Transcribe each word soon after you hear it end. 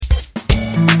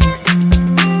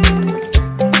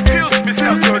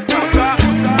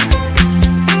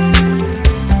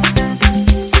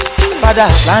Father,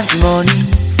 plenty money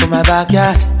for my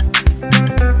backyard.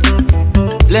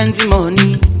 Plenty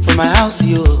money for my house,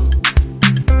 yo.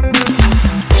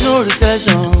 No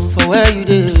recession for where you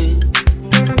dey.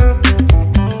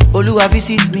 Oluwa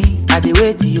visit me, I dey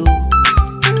wait yo.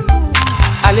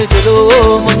 Àlejò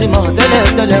lówó, mo ti mọ̀ tẹ́lẹ̀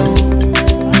tẹ́lẹ̀ o.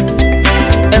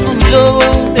 Ẹ fún mi lówó,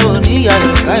 mi ò ní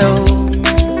ayọ̀ káyọ̀ o.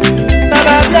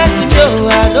 Baba bless me o,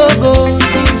 I no go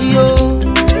stingy o.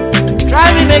 Try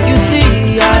me make you see,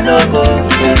 I no go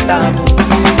waste time o.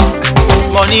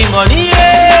 Money, money,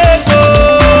 ego,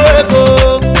 ego.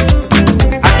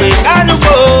 Àpèkánú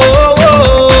kò.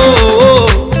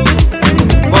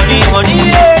 Money, money,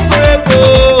 ego, ego,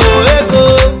 ego.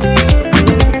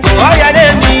 Oh, yeah,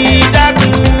 let me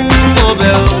dákun mo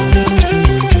bẹ̀ o.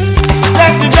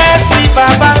 Bless me,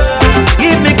 Papa.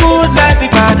 Give me good life,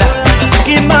 Father.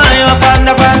 Give my own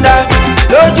fanda.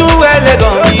 Lójú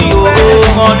ẹlẹ́gàn mi o.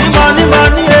 Money, money,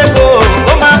 money, ego.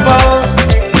 Ó máa bọ̀.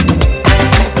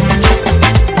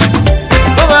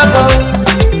 Ó máa bọ̀.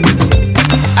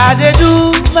 I dey do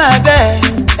my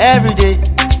best every day.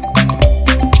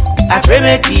 I pray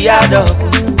make it add up,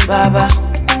 Baba.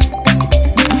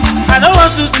 I don't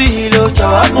want to steal o,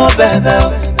 jọ̀wọ́ mo bẹ̀bẹ̀ o.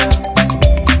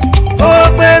 Ó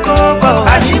pé kó pọ̀,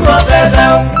 àní mo bẹ̀bẹ̀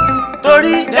o.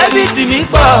 Torí débìtì mi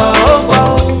pọ̀, ó pọ̀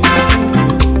o.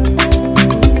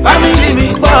 Family mi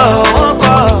pọ̀, ó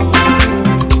pọ̀ o.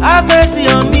 Have mercy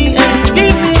on me and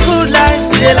give me good life.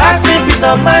 It dey last me peace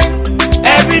of mind.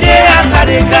 Every day as I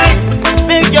dey grind.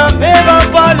 Make your favor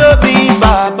follow me,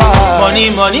 Baba. Money,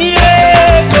 money,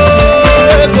 ego,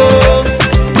 ego.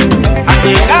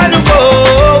 Àpèkánú kò.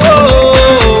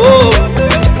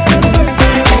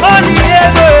 Money,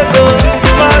 ego, ego.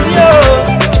 Money, oh.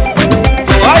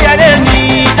 Ọ̀yà lè mi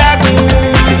dákun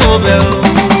mo bẹ̀ o.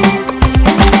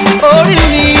 Orí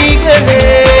mi kéde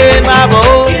máa bọ̀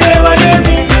o. Ilé wọlé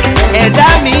mi. Ẹ̀dá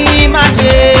mi má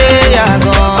ṣe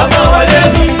yàgàn. Ọmọ wọlé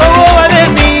mi. Owó wọlé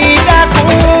mi dákun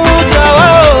jọ̀wọ́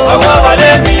o. Owó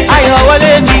wọlé mi. Ayọ̀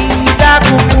wọlé mi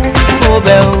dákun mo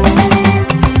bẹ̀ o.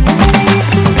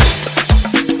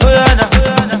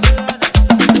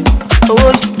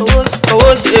 Owó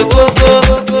ṣe kókó.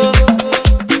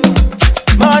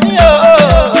 Money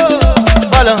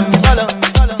follow me.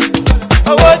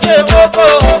 Owó ṣe kókó.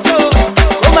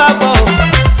 Ó máa bọ̀.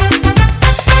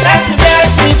 Bless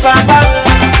me, Papa.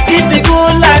 Give me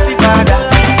good life, Father.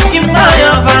 Give my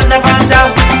own fanda.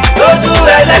 Lójú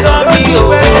ẹlẹ́gàn mi o.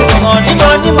 Money,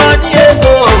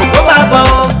 ego. Ó máa bọ̀.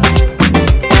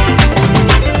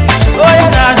 Ó yẹ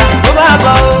dáadáa. Ó máa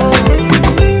bọ̀.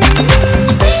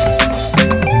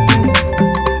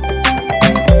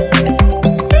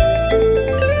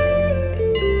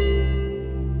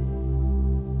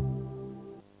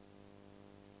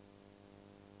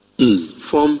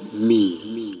 Inform me.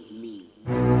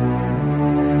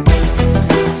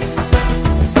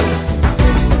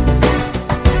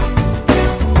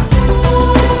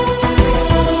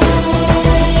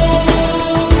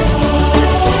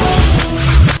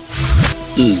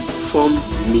 Inform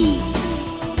me.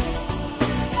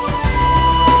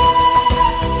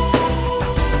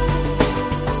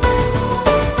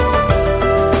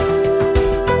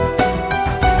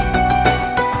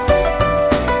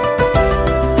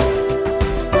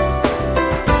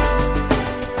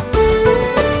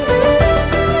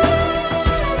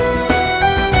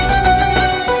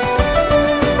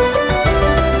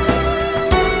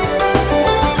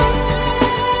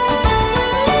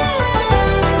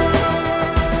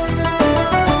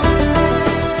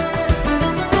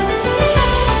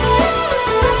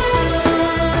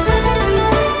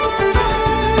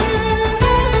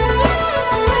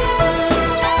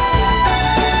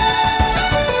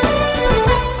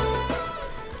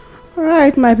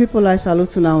 Alright, my people, I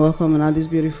salute you and welcome on this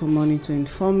beautiful morning to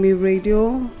Inform Me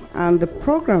Radio and the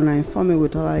program na Inform Me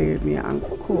with Olayemi and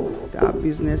Co, our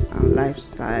business and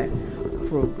lifestyle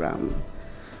program.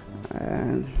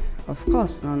 And of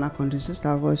course, now country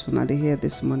sister voice when they hear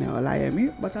this morning,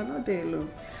 Olayemi, but I'm not there alone.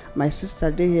 My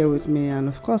sister they here with me, and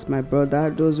of course my brother,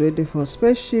 those waiting for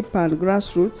spaceship and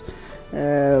grassroots,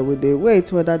 with the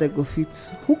wait whether they go fit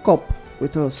hook up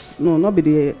with us. No, not be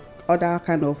the other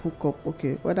kind of hookup.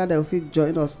 Okay, whether they will fit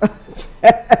join us.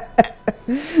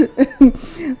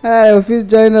 If you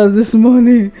join us this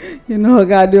morning, you know,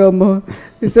 God,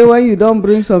 he say when you don't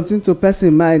bring something to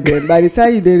person mind, then by the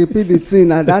time they repeat the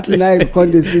thing, and that thing I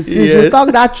become the since we talk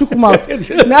that chook mouth. Fear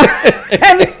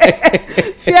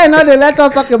not, they let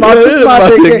us talk about chook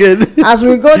mouth again. As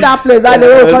we go that place, that they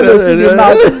will come to see the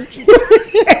mouth.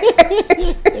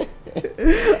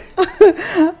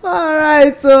 All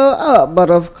right, but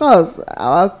of course,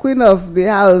 our queen of the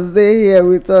house, they here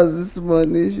with us this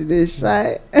morning. She dey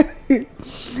shy.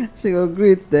 She go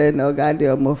greet then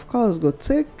Ogadium. Of course, go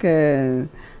take her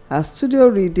studio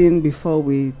reading before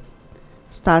we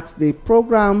start the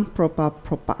program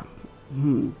proper.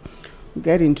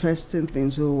 Get interesting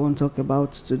things we want to talk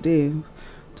about today.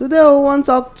 Today we want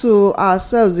to talk to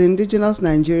ourselves, indigenous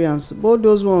Nigerians, both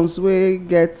those ones wey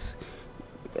get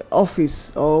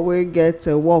office or wey get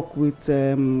work with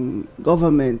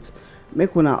government.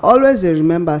 Make una always dey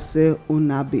remember say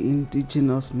una be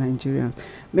indigenous Nigerians.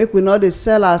 Make we no dey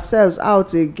sell ourselves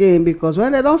out again, because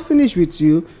when they don finish with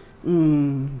you,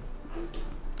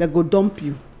 they go dump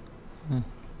you.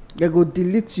 They go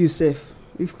delete you sef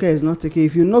if care is not taken.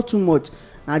 If you know too much,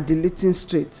 na deleting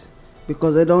straight,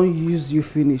 because they don use you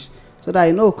finish. So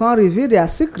that can't reveal their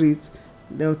secrets.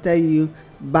 They'll tell you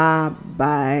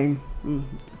bye.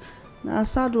 Na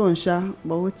sad one sha,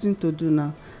 but wetin to do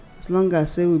now? As long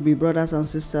as say we be brothers and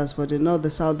sisters for the north, the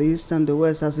south, the east and the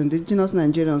west, as indigenous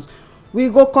Nigerians, we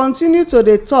go continue to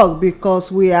dey talk,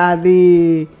 because we are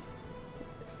the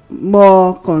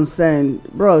more concerned.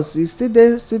 Bros, you still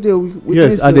dey studio with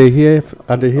yes, me? I dey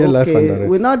hear life and direct.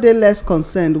 We not dey less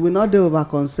concerned, we not dey over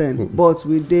concerned, but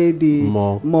we dey the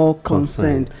more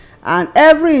concerned. And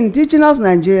every indigenous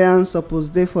Nigerian suppose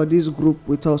dey for this group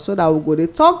with us, so that we go dey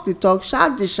talk the talk,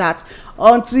 shout the shout,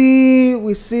 until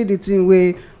we see the thing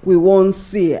wey we wan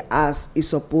see as e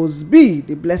suppose be.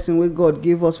 The blessing wey God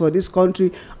give us for this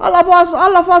country, all of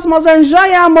us must enjoy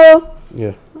am o.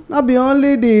 Yeah. Not be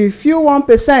only the few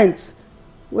 1%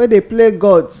 wey dey play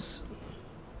gods.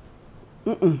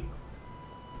 E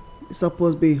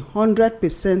suppose be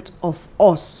 100% of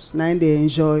us na im dey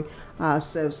enjoy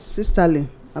ourselves. Sisterly,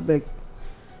 abeg,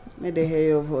 may they hear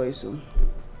your voice.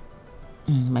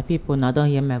 My people now don't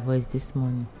hear my voice this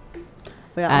morning.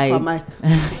 Mic.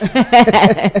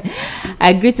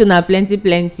 I greet una plenty.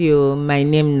 My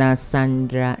name na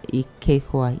Sandra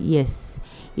Ikekwa. Yes,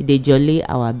 e dey jolly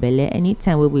our belle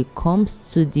anytime wey we come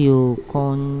studio,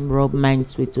 come rub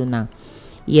minds with una.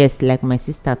 Yes, like my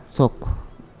sister talk,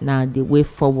 na the way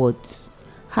forward.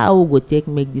 How we go take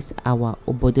make this our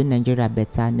obodo Nigeria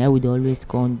better? Now we dey always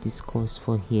come discuss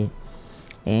for here.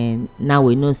 And now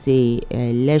we know say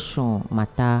election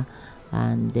matter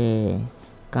and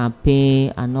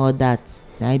campaign and all that.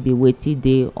 Now be waiting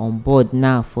dey on board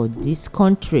now for this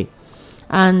country.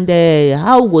 And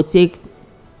how we go take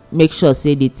make sure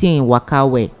say the thing waka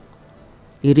well,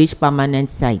 e reach permanent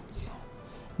site,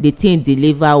 the thing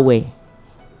deliver well.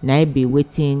 Now be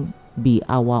waiting be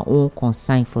our own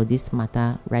concern for this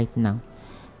matter right now.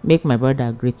 Make my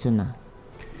brother greet una.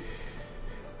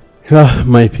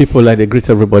 My people, I greet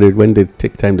everybody when they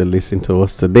take time to listen to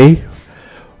us today.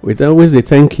 We always they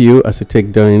thank you as you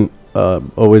take down.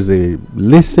 Always they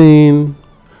listen.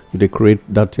 They create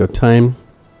that your time.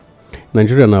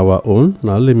 Nigeria on our own.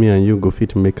 Now only me and you go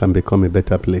fit to make and become a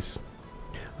better place.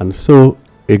 And so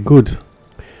a good.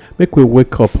 Make we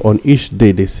wake up on each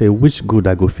day. They say which good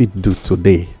I go fit do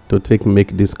today to take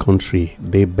make this country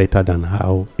day better than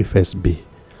how it first be.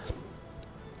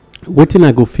 Waiting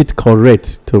I go fit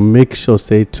correct to make sure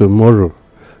say tomorrow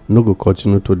no go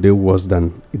continue today worse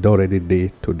than it already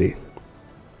day today.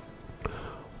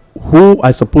 Who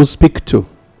I suppose speak to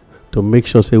make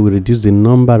sure say we reduce the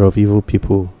number of evil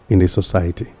people in the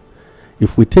society.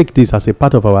 If we take this as a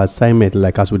part of our assignment,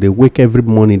 like as we they wake every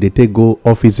morning, they take go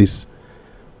offices,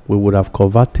 we would have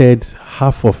converted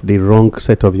half of the wrong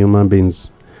set of human beings,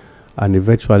 and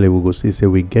eventually we go see say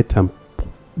we get them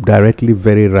directly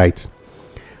very right,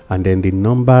 and then the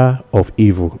number of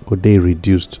evil would they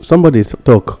reduced. Somebody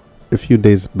talk a few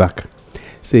days back,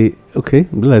 say, okay,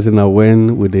 realizing now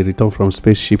when will they return from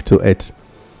spaceship to Earth?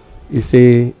 He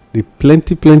say the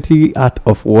plenty art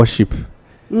of worship.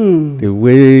 The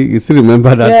way you still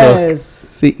remember that talk.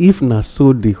 Say if na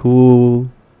so the whole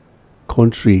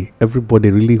country,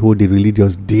 everybody really hold the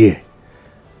religious dear.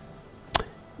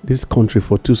 This country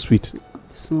for too sweet.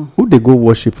 Who they go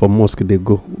worship for mosque? They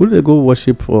go. Who they go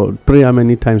worship for pray how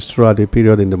many times throughout the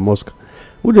period in the mosque?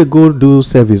 Who they go do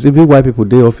service? Even while people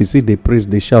they office, they praise,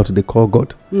 they shout, they call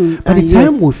God. By the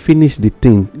time we finish the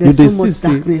thing, there's so much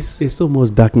darkness. There's so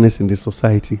much darkness in the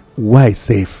society. Why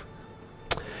safe?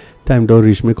 Time don't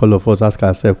reach. Make all of us ask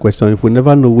ourselves question. If we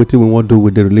never know what we want to do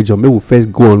with the religion, maybe we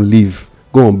first go on leave,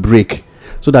 go on break,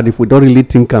 so that if we don't really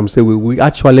think and say we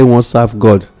actually want to serve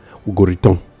God, we go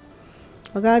return.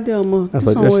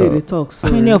 This one way they talk.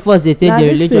 So many of us they take the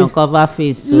religion cover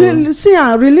face. So see,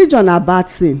 religion a bad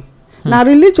thing. na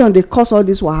religion dey cause all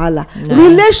this wahala.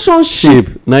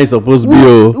 Relationship na e suppose be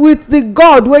o with the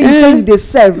God wey you say you dey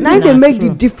serve, na dey make the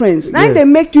difference, na dey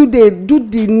make you dey do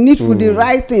the needful, the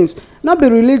right things. No be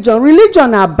religion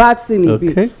na bad thing e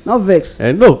be, no vex.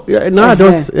 No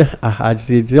I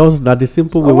just na the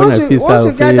simple way when I feel once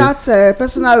you get that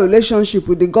personal relationship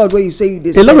with the God wey you say you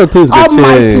dey serve, a lot of things go change.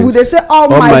 Almighty, we dey say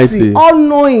almighty, all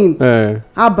knowing,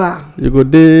 haba you go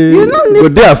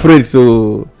dey afraid.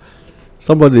 So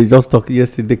somebody just talk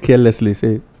yesterday carelessly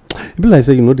say e be like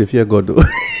say you no dey fear God o.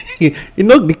 You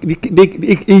know,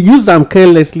 they use am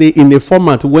carelessly in a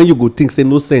format when you go think say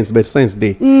no sense, but sense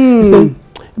dey. So e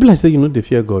be like say you no dey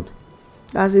fear God.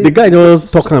 The guy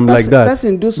just talk am like that.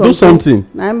 Person do something.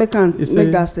 Na make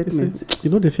that statement. You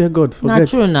know dey fear God. Forget. Na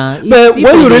true na. But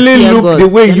when you really look the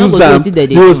way you use am, you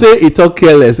go say e talk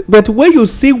careless. But when you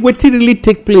see wetin really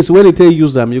take place when e take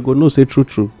use am, you go know say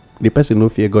true. The person no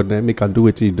fear God, na make am do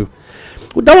wetin e do.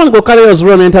 That one go carry us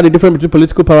run enter the difference between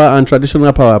political power and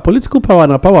traditional power. Political power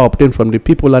na power obtained from the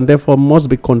people and therefore must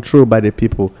be controlled by the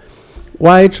people.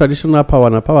 While traditional power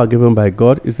na power given by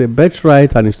God is a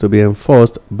birthright and is to be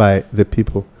enforced by the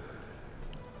people.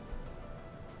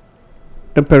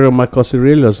 Emperor Marcus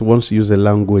Aurelius once used a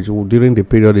language during the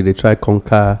period they try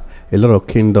conquer a lot of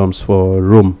kingdoms for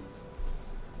Rome.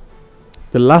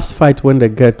 The last fight when they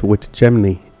get with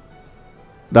Germany,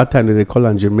 that time they call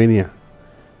it Germania.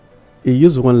 He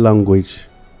used one language.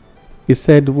 He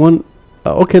said now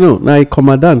a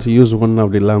commandant used one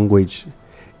of the language.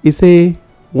 He said,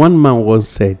 one man once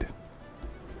said,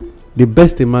 the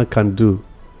best a man can do.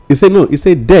 He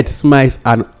said, death smiles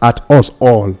at us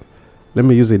all. Let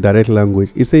me use a direct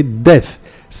language. He said, death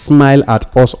smile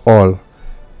at us all.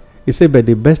 He said, but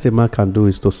the best a man can do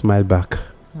is to smile back.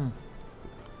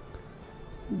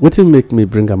 What will make me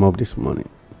bring him up this morning?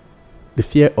 The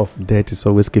fear of death is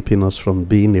always keeping us from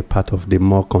being a part of the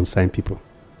more concerned people.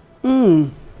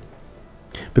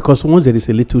 Because once there is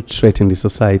a little threat in the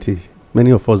society,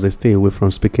 many of us they stay away from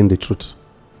speaking the truth.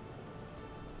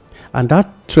 And that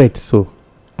threat, so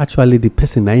actually the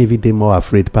person na every day more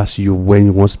afraid past you when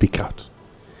you won't speak out.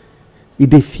 If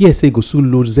they fear say go soon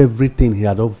lose everything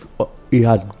he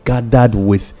has gathered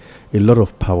with a lot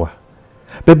of power.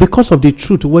 But because of the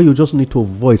truth where you just need to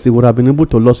voice, it would have been able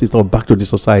to lose it all back to the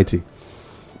society.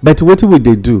 But what will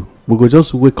they do? We go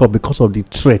just wake up because of the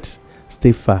threat.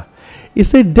 Stay far. He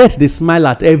said death they smile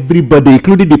at everybody,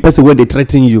 including the person when they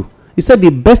threaten you. He said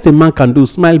the best a man can do,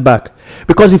 smile back.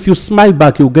 Because if you smile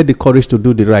back, you'll get the courage to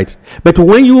do the right. But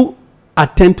when you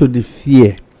attend to the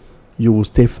fear, you will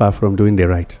stay far from doing the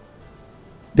right.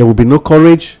 There will be no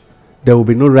courage. There will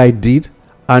be no right deed.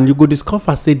 And you go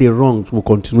discover, say the wrongs will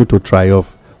continue to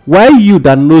triumph. While you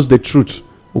that knows the truth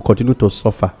will continue to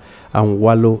suffer and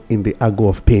wallow in the ago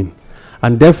of pain.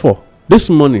 And therefore, this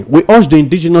morning, we urge the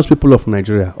indigenous people of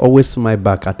Nigeria always smile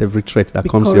back at every threat that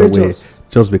comes your way.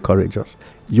 Just be courageous.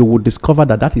 You will discover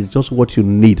that is just what you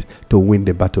need to win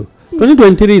the battle.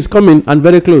 2023 is coming and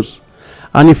very close.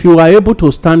 And if you are able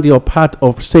to stand your part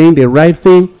of saying the right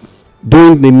thing,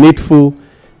 doing the needful,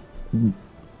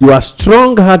 you are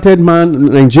strong-hearted man,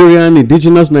 Nigerian,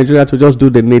 indigenous Nigeria, to just do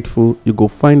the needful, you go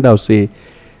find out, say,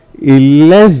 in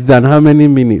less than how many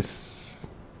minutes,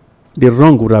 the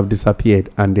wrong would have disappeared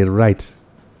and the right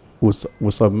was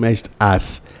submerged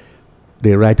as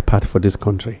the right path for this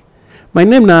country. My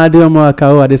name is Adeomo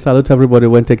Akao. I salute everybody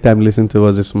when take time to listen to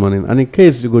us this morning. And in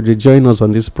case you go to join us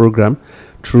on this program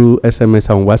through SMS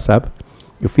and WhatsApp,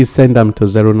 if you send them to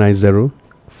 090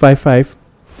 55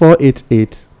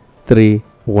 488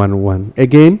 311.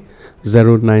 Again,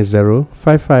 090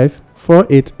 55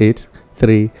 488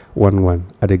 311.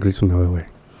 I agree to know way.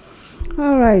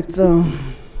 All right.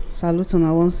 Salute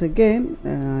on once again.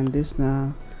 And this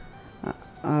now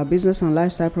our business and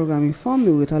lifestyle program Inform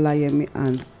Me with Olayemi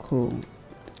and Co.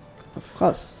 Of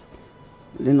course,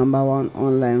 the number one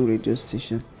online radio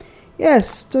station.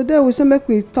 Yes, today we say make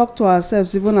we talk to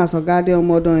ourselves even as Oga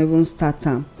Adeomo don even start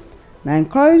time. Now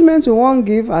encouragement we won't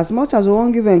give, as much as we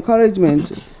won't give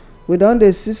encouragement, we don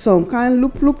dey see some kind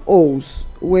loop holes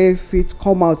wey fit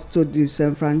come out to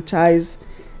disenfranchise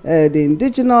the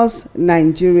indigenous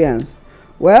Nigerians.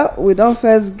 Well, we don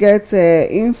first get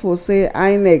info say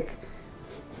INEC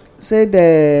say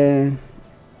the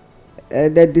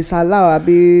disallow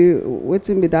abi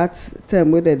wetin be that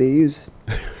term wey dem dey use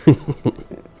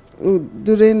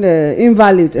during the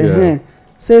invalid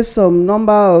say some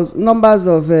numbers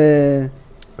of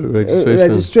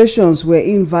registrations were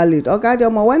invalid. Oga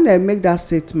Adeomo, when dem make that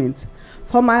statement,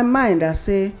 for my mind I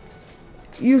say,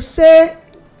 you say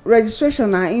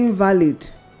registration are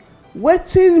invalid,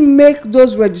 wetin make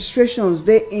those registrations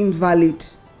dey invalid?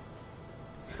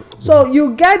 so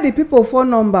you get the people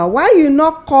phone number. Why you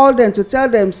not call them to tell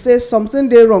them say something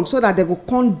dey wrong so that they go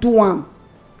come do am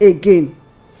again?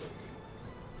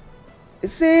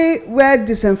 See where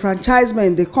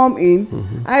disenfranchisement dey come in,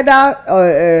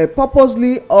 either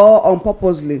purposely or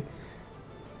unpurposely.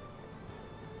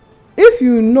 If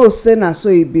you know say na so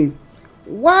e be,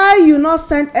 why you not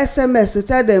send SMS to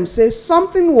tell them say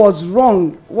something was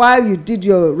wrong while you did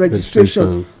your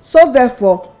registration, so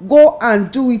therefore go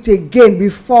and do it again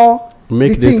before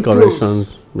make the these thing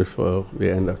corrections before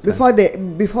the end of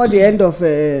time. before the end of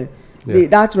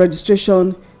that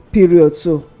registration period.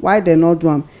 So why they not do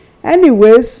am?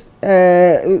 Anyways,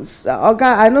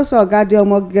 oga, I know say oga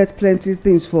Adeomo get plenty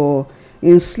things for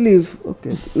in sleeve.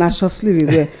 Okay, na short sleeve e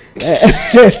wear.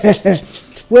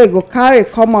 Wey go carry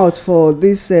come out for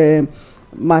this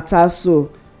matter. So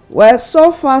well,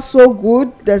 so far so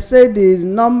good. They say the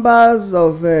numbers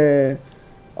of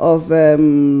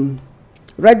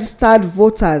registered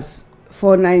voters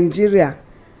for Nigeria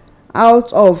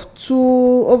out of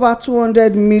over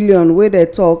 200 million wey they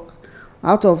talk,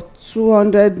 out of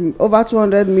over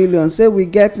 200 million, say we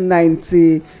get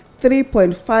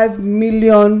 93.5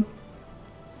 million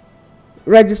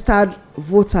registered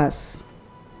voters.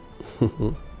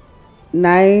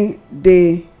 9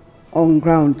 dey on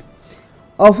ground,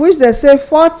 of which they say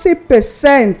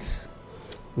 40%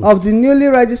 of the newly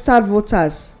registered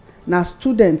voters na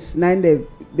students. 9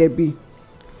 they be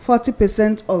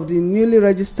 40% of the newly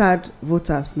registered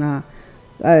voters na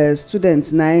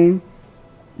students. 9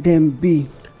 dem be.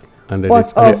 And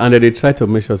they try to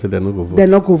make sure say they no go vote. They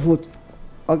no go vote.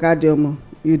 Oga Adeomo,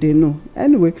 you dey know.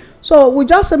 Anyway, so we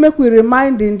just say make we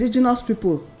remind the indigenous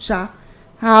people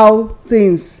how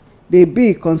things dey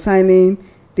be concerning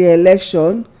the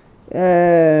election.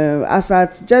 As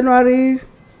at January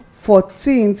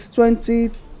 14th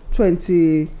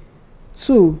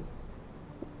 2022,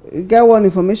 get one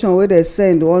information wey they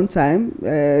send one time.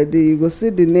 You go see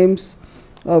the names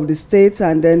of the states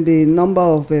and then the number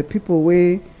of people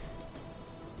wey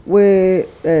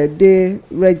dey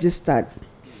registered,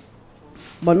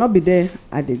 but not be there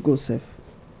at the go sef.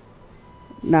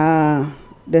 Na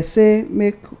they say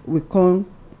make we come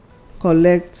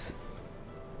collect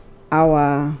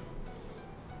our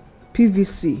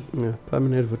PVC,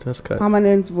 permanent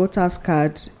voters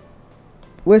card,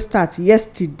 wey start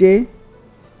yesterday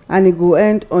and e go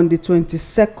end on the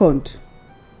 22nd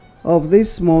of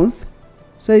this month.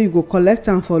 So you go collect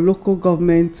am for local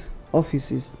government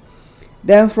offices.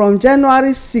 Then from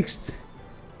January 6th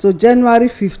to January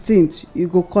 15th you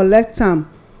go collect am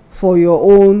for your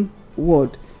own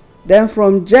ward. Then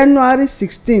from January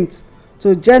 16th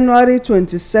to January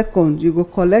 22nd you go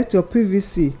collect your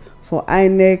PVC for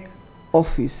INEC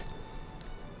office.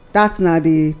 That na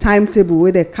the timetable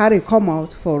wey they carry come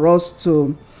out for us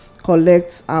to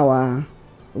collect our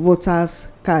voters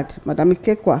card. Madam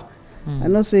Ikekwa, I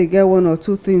know say you get one or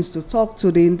two things to talk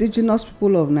to the indigenous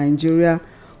people of Nigeria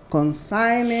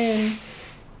concerning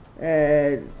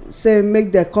say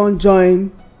make dem come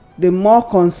join the more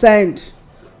concerned,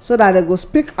 so that they go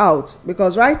speak out,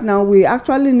 because right now we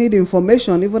actually need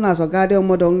information. Even as Oga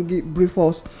Adeomo don brief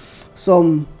us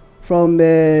some from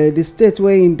the state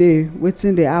wey in dey,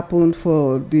 wetin dey happen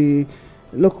for the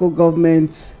local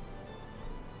government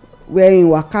where in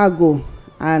waka go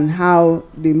and how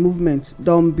the movement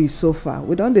don be so far.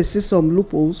 We don dey see some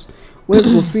loopholes wey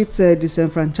go fit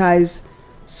disenfranchise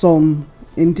some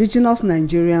indigenous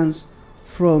Nigerians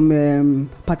from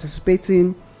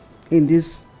participating in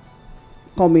this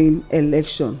coming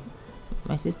election.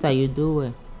 My sister, you do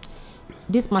well.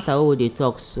 This matter wey we dey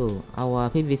talk, so our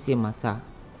PVC matter,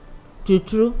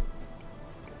 true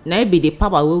na be the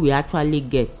power wey we actually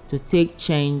get to take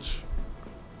change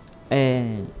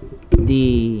to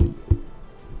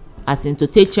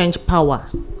take change power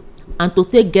and to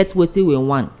take get wetin we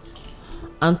want,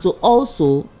 and to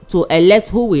also to elect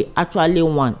who we actually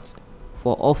want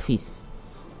for office.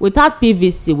 Without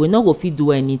PVC we no go fit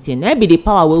do anything. Na be the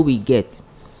power wey we get.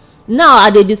 Now I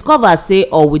dey discover say,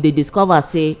 or we dey discover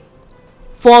say,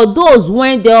 for those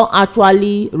when don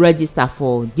actually register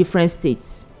for different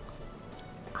states,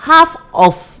 half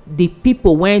of the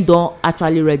people when don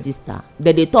actually register,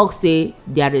 dem dey talk say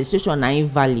their registration na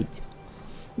invalid.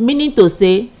 Meaning to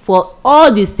say, for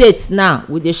all the states now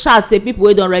we dey shout say people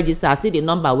wey don register, see the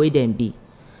number wey dem be,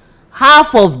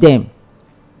 half of them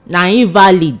na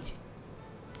invalid.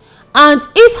 And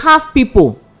if half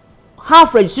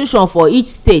registration for each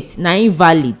state na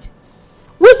invalid,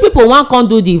 which people wan come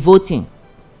do the voting?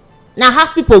 Na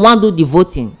half people wan do the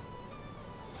voting,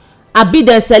 abi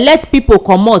dem select people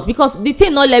comot? Because the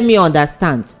thing no let me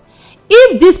understand.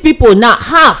 If these people now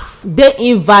half dey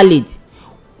invalid,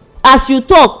 as you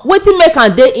talk wetin make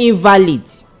am dey invalid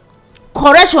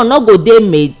correction no go dey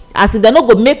made as in dem no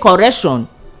go make correction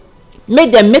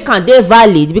make dem make am dey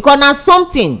valid because na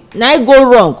something na e go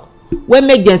wrong wey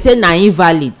make dem say na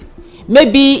invalid.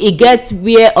 Maybe e get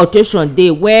where alteration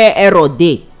dey, where error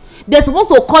dey, dem suppose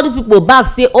to call these people back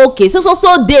say okay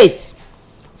so date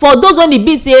for those wey e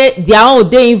be say their own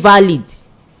dey invalid.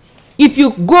 If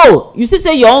you go you see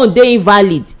say your own dey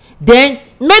invalid, then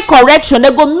make correction.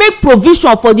 Dem go make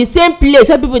provision for the same place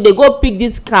where people dey go pick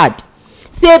this card.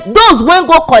 Say those wey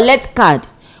go collect card,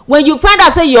 when you find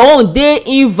out say your own dey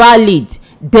invalid,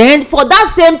 then for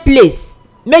that same place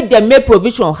make dem make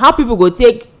provision how people go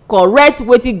take correct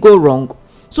wetin go wrong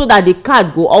so that the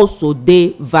card go also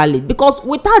dey valid. Because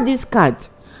without this card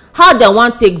how dem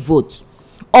wan take vote?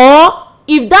 Or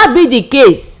if that be the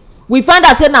case we find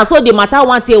out say na so the matter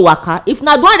wan take waka, if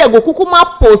na the one dem go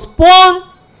kukuma postpone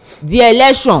the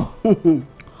election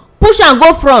push am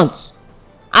go front,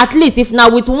 at least if na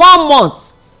with 1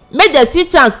 month make dem see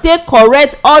chance take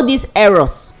correct all these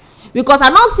errors. Because I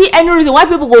no see any reason why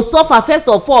people go suffer first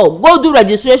of all go do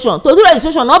registration. To do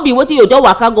registration no be wetin you just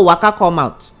waka come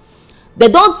out. They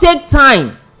don take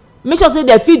time make sure say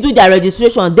dem fit do their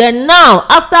registration, then now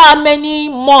after how many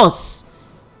months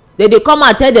dem dey come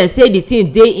out tell dem say the thing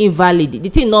dey invalid. The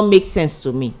thing no make sense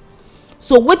to me.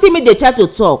 So wetin me dey try to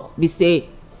talk be say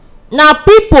na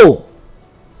people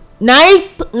na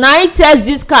im test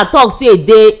this card talk say e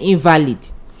dey invalid.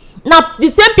 Na the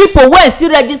same people wey still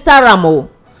register am o,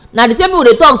 na the same people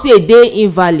dey talk say e dey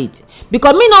invalid.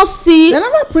 Because me no see. They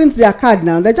never print their card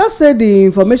now, they just say the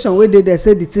information wey dey there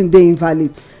say the thing dey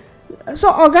invalid.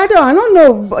 So ogado I no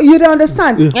know, you dey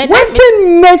understand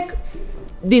wetin make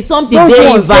the something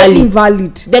dey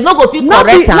invalid. Dem no go fit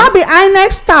correct am. no be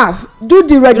INEC staff do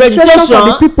the registration for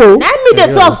the people. na me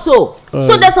dey talk so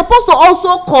dem suppose to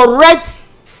also correct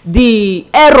the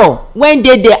error when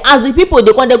dey there. As the people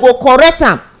dey come dey go correct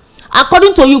am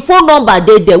according to you. Phone number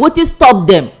dey there, wetin stop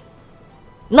dem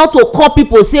not to call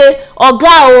people say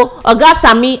oga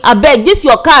Sami abeg this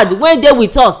your card wey dey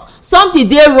with us something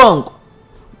dey wrong,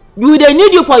 we dey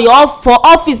need you for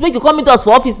office, make you come meet us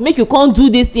for office, make you come do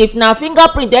this thing. If na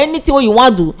fingerprint or anything wey you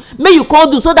wan do make you come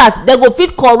do so that dem go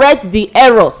fit correct the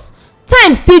errors.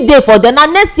 Time still dey for dem. Na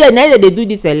next year na dem dey do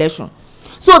this election,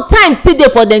 so time still dey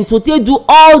for dem to take do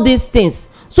all these things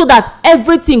so that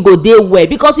everything go dey well.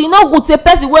 Because e no good say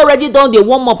person wey already don dey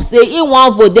warm up say e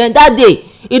wan vote, then that day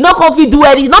e no come fit do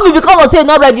anything. No be because of say e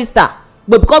no register,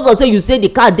 but because of say you say the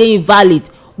card dey invalid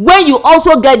when you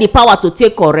also get the power to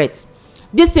take correct.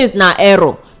 These things na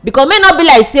error. Because may not be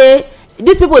like say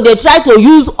these people dey try to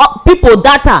use people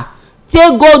data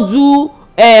take go do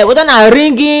whether na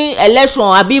ringing election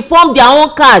abi form their own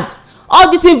card. All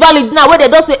this invalid now wey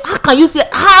dem don say how can you say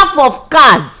half of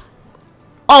card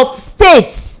of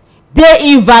states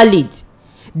dey invalid,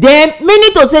 then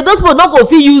meaning to say those people no go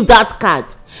fit use that card.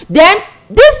 Then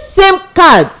this same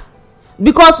card,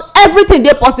 because everything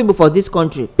dey possible for this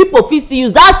country, people fit still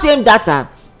use that same data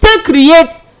take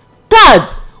create card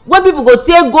wey people go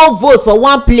take go vote for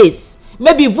one place,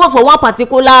 maybe vote for one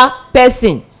particular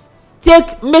person,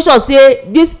 take make sure say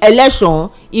this election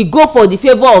e go for the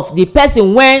favour of the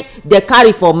person wey dey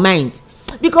carry for mind.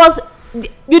 Because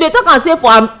you dey talk am say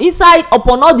for inside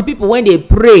upon all the people wey dey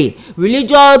pray,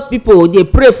 religious people dey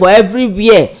pray for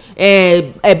everywhere,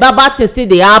 baba thing still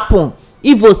dey happen,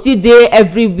 evil still dey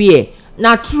everywhere.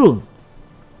 Na true.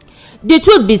 The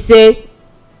truth be say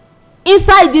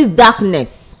inside this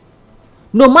darkness,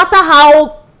 no matter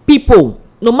how people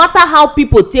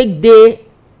take dey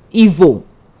evil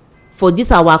for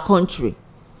this our country,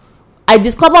 I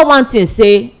discover one thing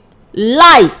say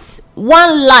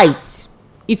one light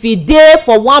if e dey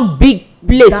for one big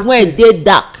place wey e dey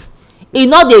dark, e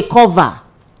no dey cover,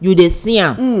 you dey see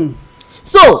am.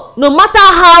 So no matter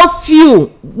how few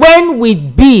when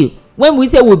we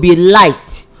say we be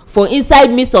light for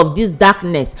inside midst of this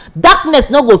darkness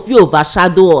no go fit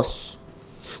overshadow us.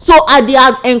 So I dey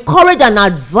encourage and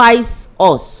advise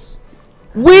us,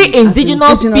 we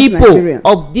indigenous people Nigerians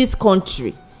of this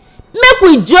country, make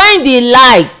we join the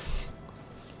light,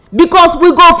 because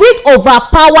we go fit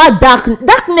overpower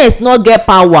darkness. No get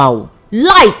power,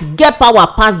 light get power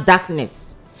pass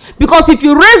darkness. Because if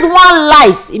you raise one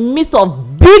light in midst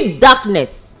of big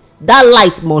darkness, that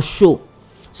light must show.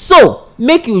 So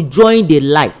make you join the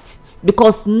light,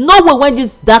 because no way when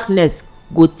this darkness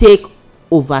go take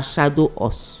overshadow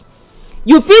us.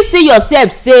 You fit see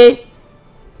yourself say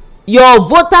your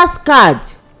voters card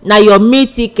na your meal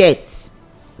ticket.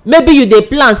 Maybe you dey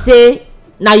plan say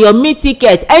na your meal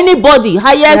ticket, anybody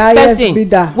highest person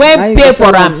wey pay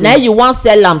for am na you wan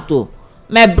sell am to.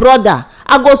 My brother,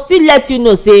 I go still let you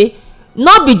know say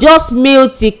no be just meal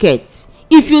ticket.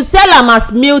 If you sell am as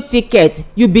meal ticket,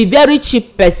 you be very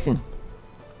cheap person.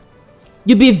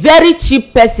 You be very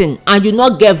cheap person and you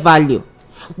no get value.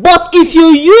 But if you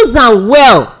use am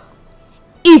well,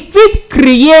 e fit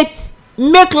create,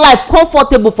 make life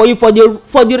comfortable for you for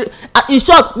the in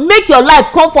short, make your life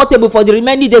comfortable for the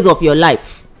remaining days of your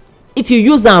life. If you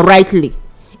use am rightly,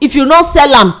 if you no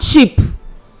sell am cheap,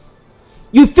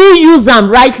 you fit use am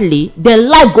rightly, then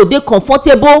life go dey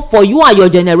comfortable for you and your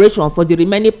generation for the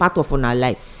remaining part of una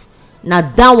life. Na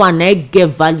that one na get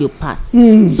value pass.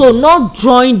 So no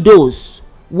join those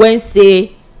when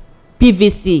say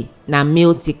PVC na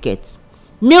meal ticket.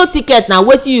 Meal ticket na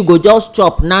wetin you go just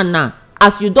chop now.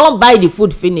 As you don buy the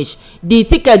food finish, the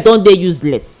ticket don dey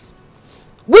useless.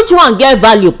 Which one get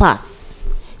value pass?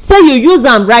 Say you use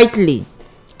am rightly,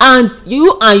 and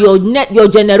you and your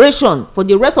generation for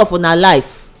the rest of una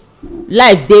life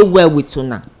dey well with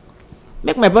una.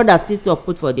 Make my brother still talk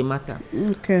put for the matter.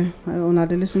 Okay, una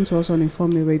dey listen to us on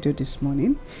Inform Me Radio this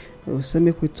morning. We say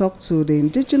make we talk to the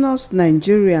indigenous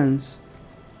Nigerians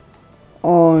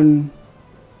on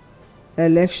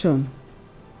election.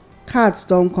 Cards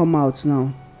don come out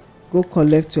now. Go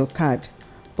collect your card.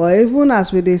 But even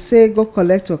as we dey say go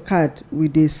collect your card, we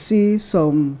dey see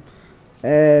some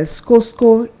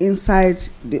sko inside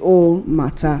the whole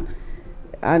matter.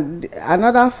 And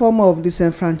another form of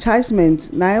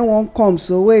disenfranchisement na im wan come,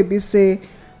 so wey be say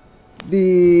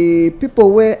the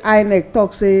people wey INEC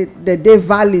talk say dem dey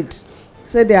valid,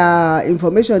 say their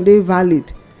information dey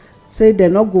valid, say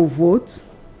dem no go vote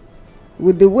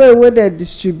with the way wey dem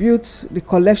distribute the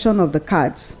collection of the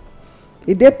cards.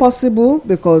 E dey possible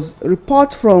because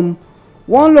report from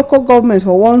one local government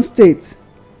for one state,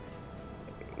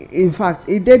 in fact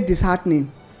e dey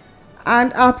disheartening.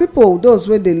 And our people, those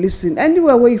wey dey listen,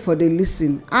 anywhere wey you for dey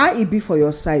listen, how e be for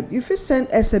your side, you fit send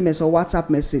SMS or WhatsApp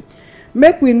message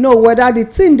make we know whether the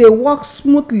thing dey work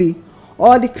smoothly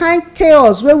or the kind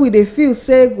chaos wey we dey feel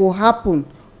say go happen,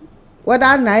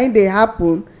 whether na im dey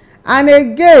happen. And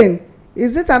again,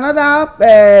 is it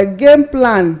another game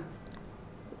plan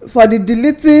for the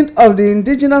deleting of the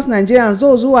indigenous Nigerians,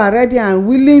 those who are ready and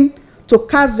willing to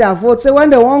cast their vote, say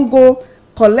when they wan go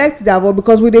collect their vote?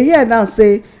 Because we dey hear now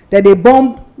say that they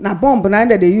bomb na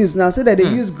that they use now, say that they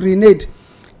use grenade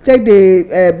take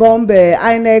dey bomb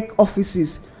INEC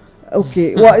offices.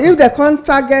 Okay, well, if they can't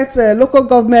target local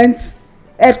government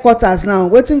headquarters now,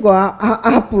 wetin go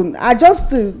happen? I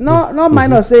just no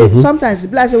mind us say sometimes e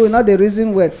be like say we no dey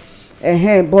reason well,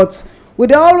 but we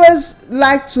dey always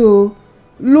like to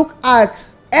look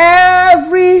at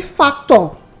every factor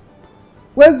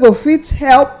wey go fit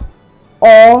help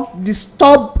or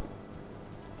disturb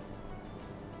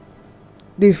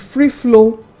the free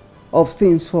flow of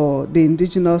things for the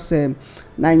indigenous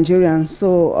Nigerians.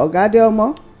 So Oga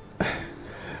Adeomo,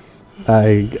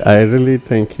 I really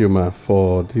thank you, ma,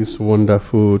 for this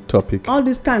wonderful topic. all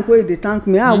this time wey you dey thank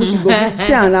me, I wish you go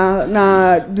see am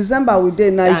na December we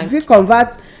dey now. If you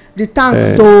convert the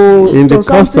tank to in the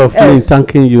cost of me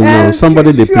thanking you now,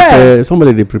 somebody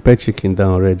dey prepare chicken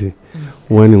down already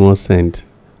when he wan send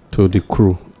to the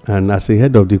crew, and as a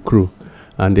head of the crew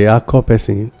and the alcohol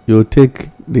person, you take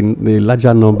the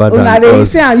larger number than us. Una dey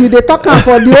see am, you dey talk am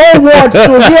for the whole world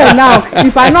to hear now.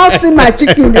 If I no see my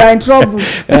chicken, you are in trouble.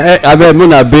 Abeg,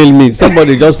 una bail me.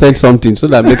 Somebody just send something so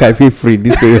that make I feel free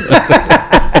this way.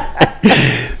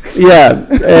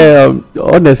 Yeah,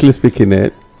 honestly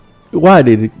speaking, why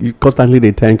they constantly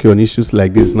they thank you on issues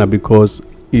like this now? Because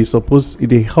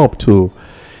they help to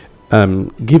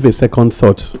give a second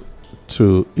thought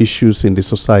to issues in the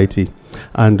society,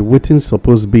 and wetin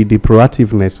suppose be the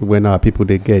proactiveness when our people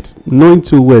they get knowing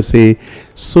too well say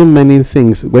so many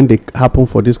things when they happen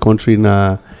for this country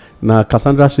na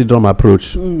Cassandra syndrome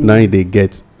approach now they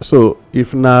get. So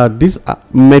if now this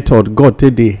method God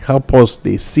they help us,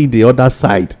 they see the other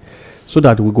side so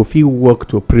that we go feel work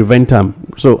to prevent them.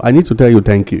 So I need to tell you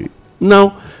thank you.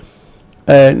 Now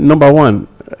number one,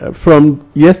 from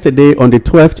yesterday on the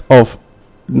 12th of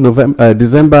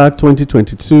December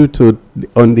 2022 to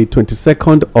on the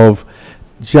 22nd of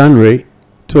January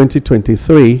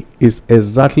 2023 is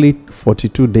exactly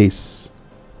 42 days.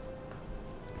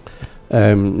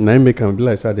 Now make am be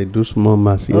like say they do small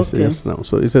mass yes now.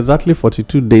 So it's exactly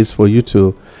 42 days for you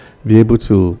to be able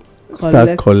to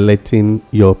start collecting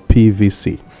your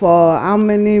PVC. For how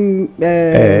many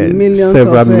millions?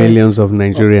 Several millions of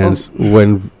Nigerians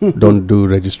when don't do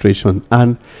registration.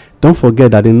 And don't forget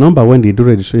that the number when they do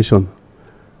registration,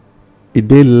 it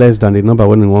dey less than the number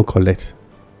when we won't collect.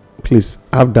 Please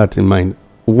have that in mind.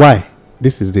 Why?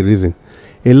 This is the reason.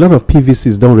 a lot of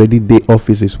PVCs don't already dey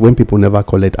offices when people never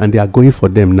collect, and they are going for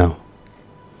them now.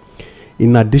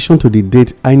 In addition to the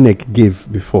date INEC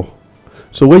gave before.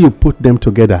 So when you put them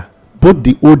together, both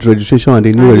the old registration and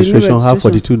the new registration have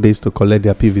 42 days to collect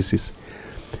their PVCs.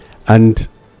 And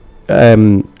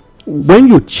when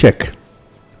you check,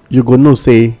 you go know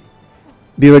say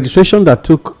the registration that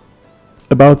took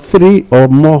about 3 or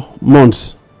more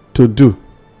months to do,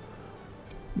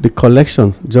 the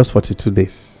collection just 42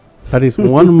 days. That is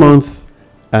 1 month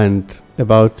and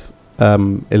about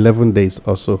 11 days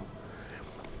or so.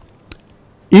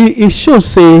 It shows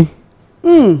say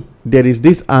there is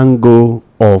this angle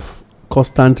of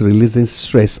constant releasing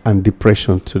stress and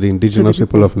depression to the indigenous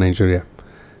people of Nigeria.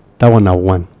 That one are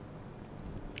one.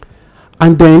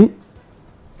 And then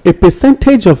a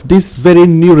percentage of this very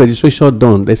new registration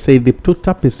done, they say the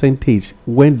total percentage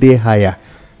when they higher,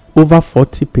 over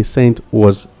 40%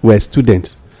 were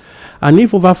students. And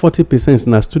if over 40%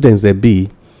 now students they be,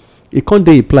 it can't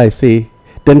they apply say,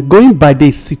 then going by the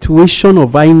situation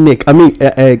of INEC,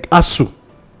 ASU,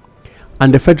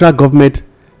 and the federal government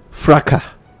fracas,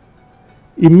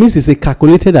 it means it's a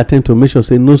calculated attempt to make sure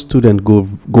say no student go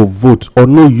vote or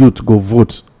no youth go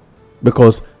vote,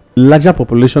 because larger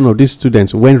population of these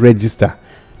students when register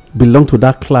belong to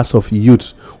that class of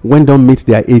youth when don't meet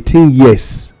their 18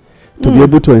 years to be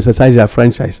able to exercise their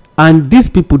franchise. And these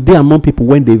people, they are among people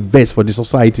when they vex for the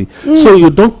society. So you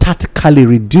don't tactically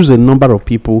reduce the number of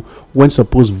people when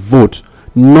supposed vote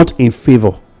not in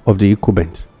favor of the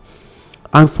incumbent.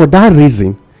 And for that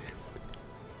reason,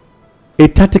 a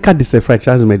tactical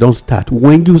disenfranchisement don't start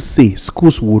when you say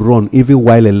schools will run even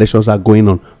while elections are going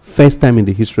on. First time in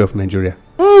the history of Nigeria.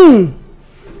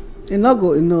 It not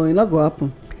go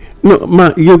happen. No,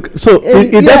 ma,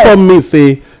 it therefore means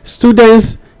say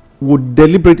students would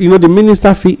deliberate. The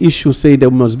minister fee issue say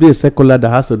there must be a circular that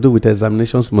has to do with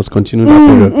examinations must continue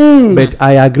that period. But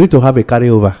I agree to have a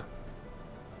carryover,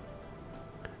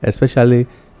 especially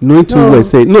knowing too well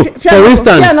say no. For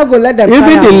instance, even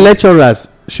the lecturers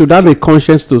should have a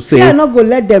conscience to say fear not go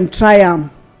let them try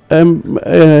them.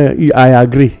 I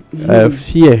agree.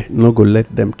 Fear no go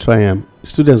let them try them.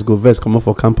 Students go vex, come up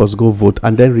for campus, go vote,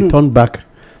 and then return back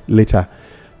later.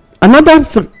 Another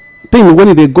thing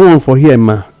when they go on for here,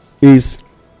 ma, is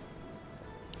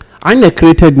INEC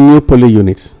created new poly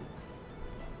units,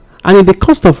 and in the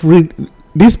cost of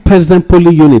this present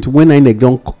poly unit when INEC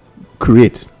don't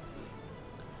create,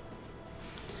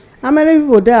 how many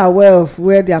people they are aware of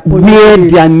where their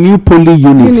new poly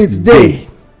units dey?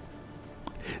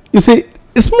 You see,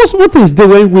 small things there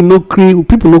when we know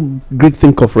people no great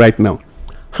think of right now.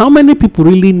 How many people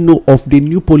really know of the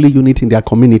new poly unit in their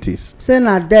communities? Say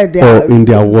not there or in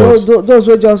their wards. Those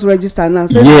who just register now.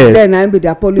 Say not there now be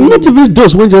their poly unit. Not even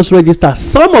those who just register.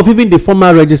 Some of even the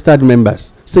former registered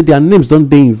members say their names don't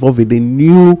they involve in the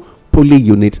new poly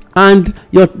unit, and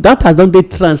that has done they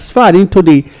transferred into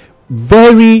the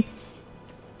very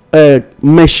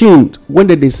machine when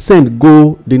they send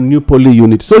go the new poly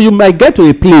unit. So you might get to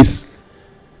a place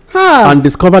and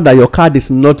discover that your card is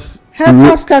not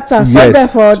scatter. So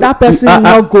therefore that person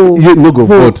not go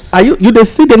vote. They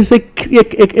see there is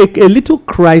a little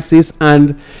crisis,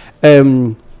 and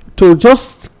to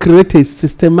just create a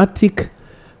systematic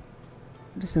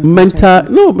mental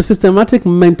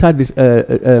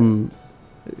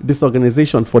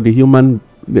disorganization for the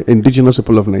indigenous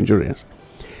people of Nigerians.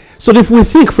 So if we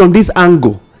think from this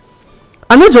angle,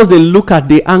 and not just they look at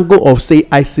the angle of say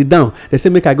I sit down, they say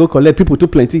make I go collect, people too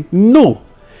plenty. No,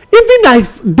 even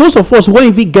those of us who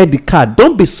even get the card,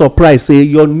 don't be surprised. Say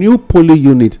your new poly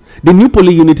unit, the new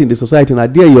poly unit in the society, now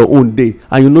there your own day,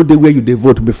 and you know the way you they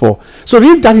vote before. So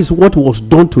if that is what was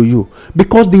done to you,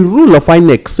 because the rule of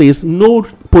INEC says no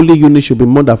poly unit should be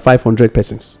more than 500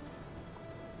 persons.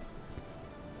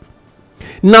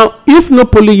 Now, if no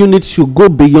poly unit should go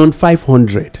beyond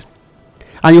 500,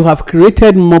 and you have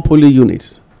created more poly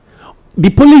units, the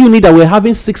poly unit that were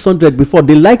having 600 before,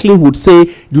 the likelihood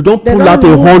say you don't pull out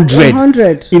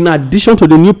 100 in addition to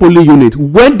the new poly unit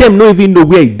when them not even know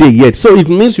where they yet. So it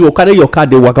means you carry your card,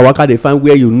 they waka they find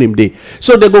where you name they.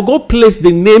 So they go place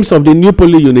the names of the new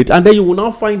poly unit, and then you will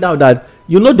now find out that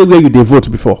you know the way you they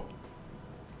vote before.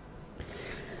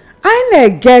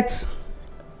 I get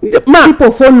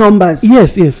people phone numbers.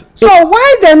 Yes. So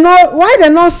why they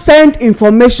not send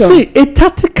information? See, a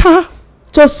tactical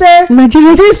to say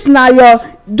Nigerians, this now your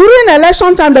during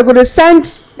election time they're going to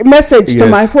send message to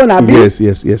my phone.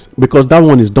 Yes. Because that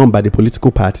one is done by the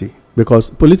political party. because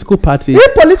political party.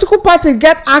 If political party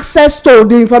get access to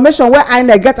the information wey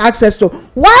INEC get access to,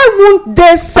 why won't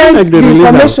they send the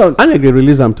information? INEC dey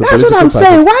release am to that's political what I'm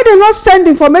saying. Why they not send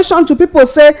information to people?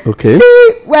 Say, okay,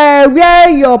 see where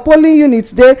your polling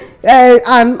units dey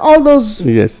and all those.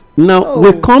 Yes. Now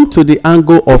we come to the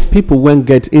angle of people when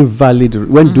do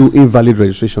invalid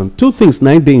registration. Two things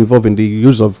now they involve in the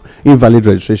use of invalid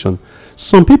registration.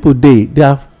 Some people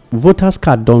their voters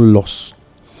card don lost.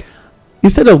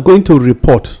 Instead of going to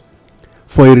report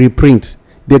for a reprint,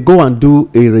 they go and do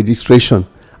a registration.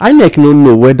 INEC no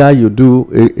know whether you do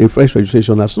a fresh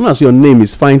registration. As soon as your name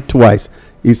is fined twice,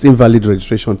 it's invalid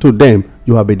registration. To them,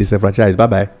 you have been disenfranchised.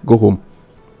 Bye-bye. Go home.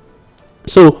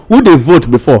 So, who they vote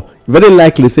before? Very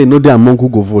likely say, no, they among who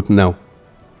go vote now.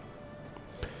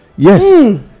 Yes.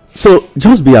 So,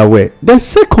 just be aware. Then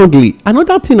secondly,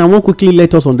 another thing I want quickly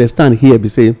let us understand here be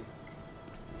say,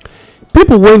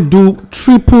 people when do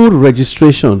triple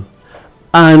registration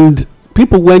and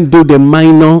people when do the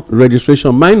minor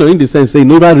registration, minor in the sense say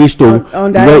never reach to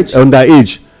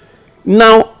underage.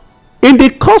 Now, in the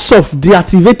course of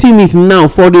deactivating it now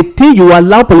for the thing you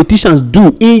allow politicians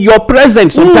do in your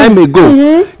presence some time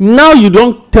ago, now you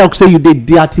don't talk say you did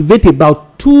deactivate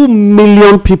about 2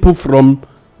 million people from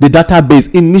the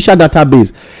database, initial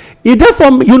database. It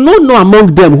therefore you know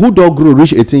among them who don't grow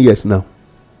reach 18 years now.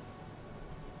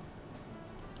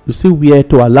 You see where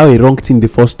to allow a wrong thing the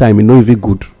first time is not even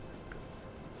good.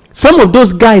 Some of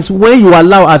those guys when you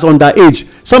allow as underage,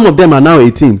 some of them are now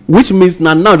 18, which means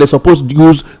now they're supposed to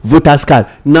use voters card.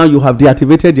 Now you have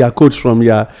deactivated their codes from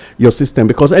your system,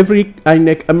 because every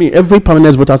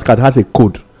permanent voters card has a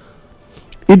code.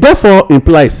 It therefore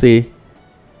implies say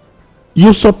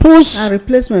you suppose a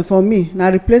replacement for me.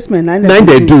 Now replacement now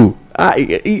they do.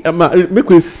 Make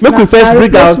we first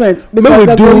bring out because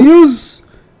they go use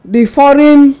the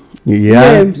foreign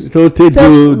names so take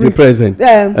do the present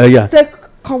take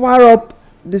cover up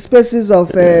the spaces of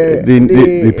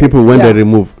the people when they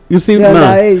remove. You see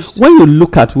now when you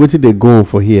look at what they go on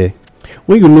for here,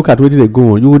 when you look at what they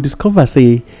go on, you will discover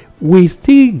say we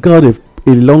still got a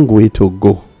long way to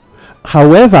go.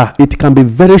 However, it can be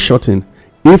very shortened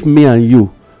if me and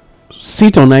you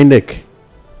sit on INEC.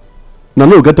 Now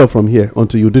no get up from here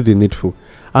until you do the needful.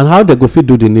 And how they go fit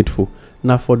do the needful?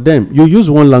 Now for them, you use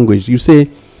one language. You say,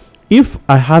 if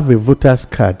I have a voter's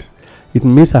card, it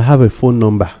means I have a phone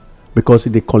number, because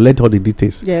they collect all the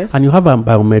details. Yes. And you have a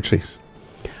biometrics.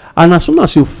 And as soon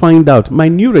as you find out, my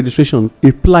new registration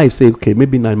applies, say, okay,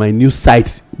 maybe now my new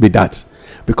site be that.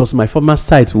 Because my former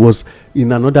site was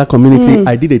in another community.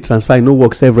 I did a transfer, no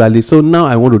work severally. So now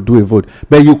I want to do a vote.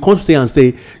 But you can't say and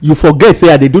say, you forget,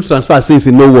 say, they do transfer since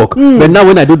it no work. But now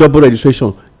when I do double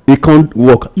registration, it can't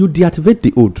work. You deactivate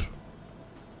the old.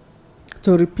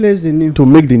 To replace the new. To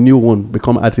make the new one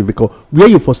become active, because where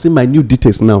you foresee my new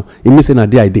details now, it means in a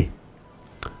day.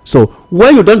 So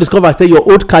when you don't discover, say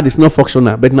your old card is not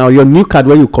functional, but now your new card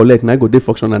when you collect now go dey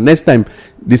functional. Next time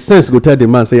the sense go tell the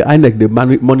man say INEC dey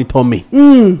monitor me.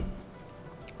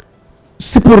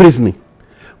 Simple reasoning.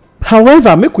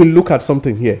 However, make we look at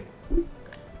something here.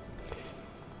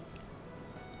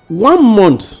 1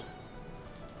 month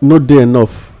not dey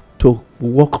enough to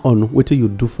work on wetin you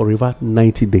do for over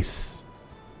 90 days.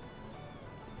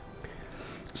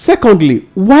 Secondly,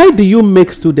 why do you make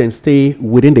students stay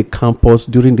within the campus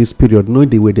during this period, knowing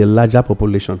they were the larger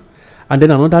population? And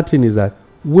then another thing is that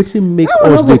wetin make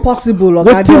us dey possible?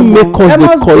 Wetin make us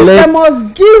dey collect? They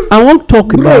must give. I wan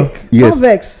talk about yes. No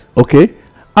vex. Okay,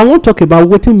 I wan talk about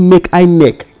wetin make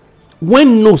INEC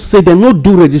when no say dem no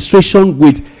do registration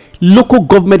with local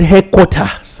government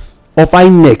headquarters of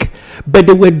INEC, but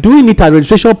they were doing it at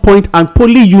registration point and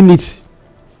polling units.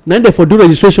 Now they for do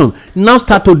registration, now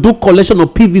start to do collection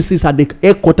of PVCs at the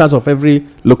headquarters of every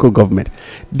local government.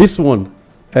 This one,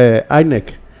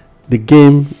 INEC, the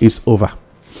game is over.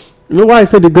 You know why I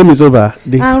say the game is over?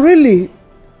 And really,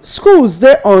 schools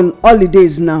they on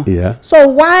holidays now. Yeah. So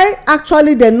why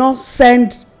actually they not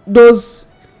send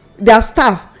their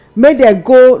staff? Make they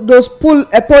go those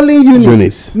polling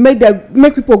units.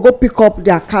 Make people go pick up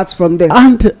their cards from them.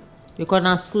 And because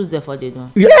now schools therefore they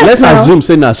don't. Yes, let's assume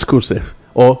say na school safe.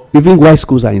 Or even why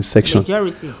schools are in section.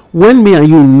 Majority. When me and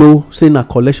you know, say na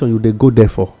collection you they go there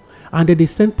for, and then they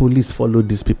send police follow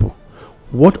these people.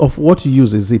 What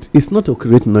use is it? It's not to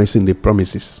create noise in the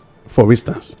premises, for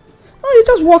instance. No, you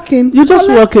just walk in.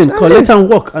 Collect and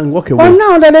walk away. But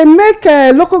now that they make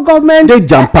local government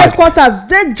headquarters,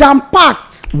 they jam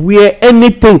packed. Where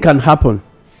anything can happen.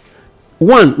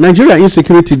 One, Nigeria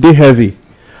insecurity they heavy.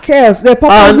 Chaos. They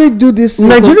purposely do this.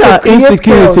 Nigeria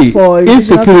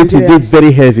insecurity they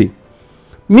very heavy.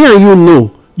 Me and you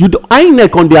know,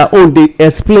 INEC on their own, they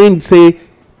explained, say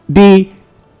the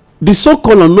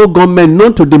so-called no gunmen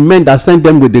known to the men that sent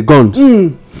them with the guns.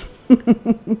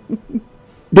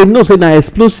 They know say na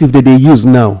explosive that they use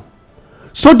now.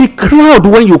 So the crowd,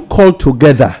 when you call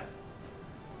together,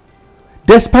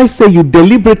 despite say you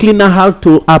deliberately know how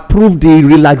to approve the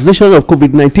relaxation of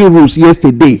COVID-19 rules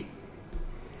yesterday,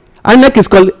 INEC is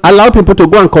allow people to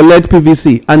go and collect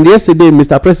PVC, and yesterday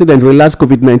Mr. President relaxed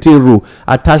COVID-19 rule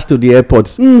attached to the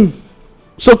airports.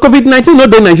 So COVID-19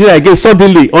 not in Nigeria again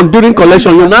suddenly on during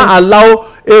collection. You now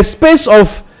allow a space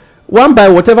of 1 by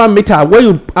whatever meter where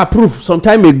you approve some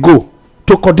time ago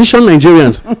to condition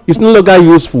Nigerians. It's no longer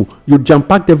useful. You jam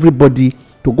packed everybody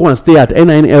to go and stay at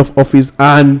NINF office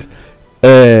and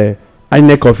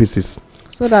INEC offices.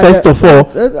 So first of all,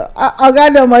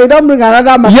 you don't bring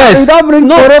another matter. Yes, you don't bring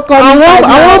no.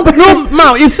 I want no,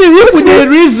 ma'am. You see, if we the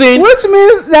reason, which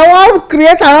means they want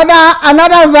create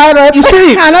another virus. You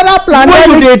see, another planet.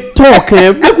 When they talk,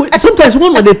 sometimes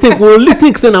one of the things we only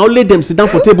think, say now let them sit down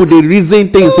for table. They reason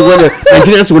things where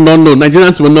Nigerians will not know.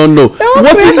 Nigerians will not know.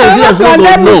 What if Nigerians will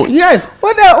not know? Yes.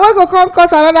 What go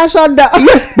cause another shutdown?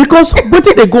 Yes, because what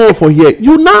did they go on for here?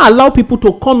 You now allow people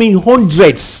to come in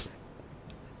hundreds.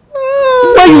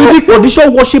 Why you even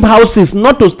condition worship houses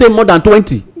not to stay more than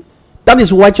 20? That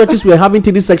is why churches were having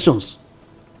 3 sections.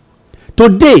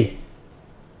 Today,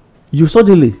 you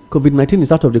suddenly COVID-19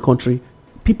 is out of the country.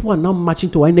 People are now marching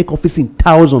to INEC office in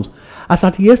thousands. As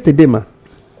at yesterday, man,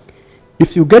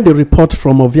 if you get the report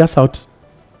from Ovia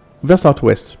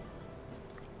Southwest,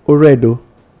 Oredo,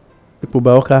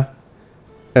 Ikpubaoka,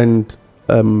 and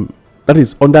that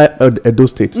is under Edo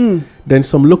State, then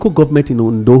some local government in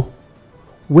Ondo,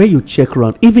 where you check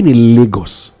around, even in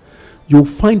Lagos, you'll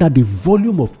find that the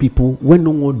volume of people when no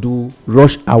one do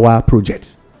rush hour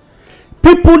projects.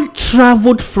 People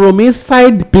traveled from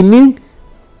inside Benin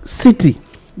City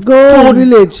to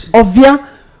village Ovia,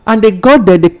 and they got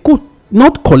there. They could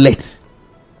not collect.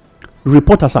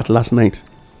 Reporters at last night.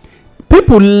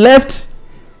 People left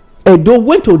Edo,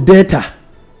 went to Delta.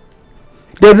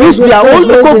 They reached their own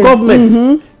local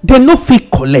government. They no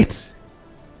fit collect.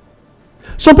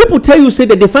 Some people tell you, say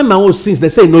that they find my own sins. They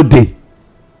say no day.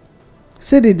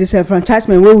 Say the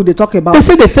disenfranchisement. Where would they talk about?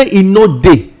 They say in no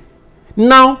day.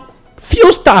 Now,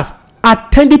 few staff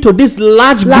attending to this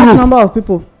large number of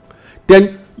people.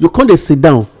 Then you can't sit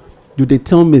down. They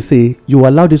tell me, say you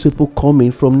allow these people come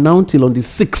in from now till on the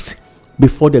 6th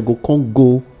before they go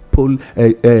poll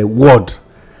ward.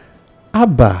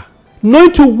 Abba,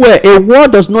 knowing to where a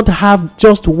ward does not have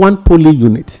just one polling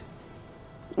unit.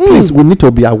 Please, we need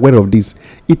to be aware of this.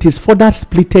 It is further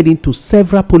splitted into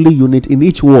several polling units in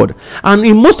each ward. And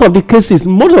in most of the cases,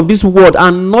 most of these wards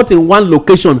are not in one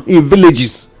location, in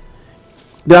villages.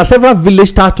 There are several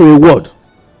villages tied to a ward.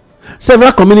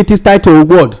 Several communities tied to a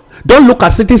ward. Don't look at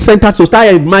city centers to start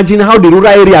imagining how the rural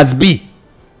areas be.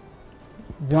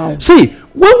 Wow. See,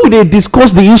 when would they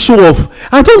discuss the issue of,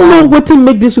 I don't know what to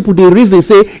make these people the reason,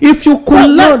 say, if you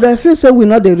could... No, they feel say we're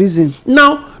not the reason.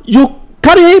 Now, you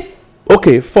carry...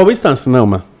 Okay, for instance now,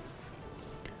 man,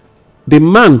 the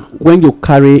man, when you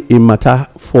carry a matter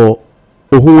for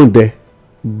Ohuunde,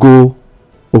 go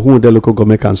Ohuunde local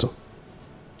government council,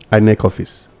 INEC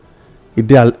office, and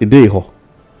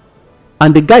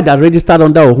the guy that registered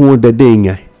under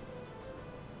Ohuunde,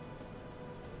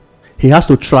 he has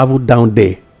to travel down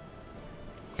there.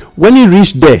 When he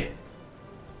reached there,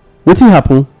 what will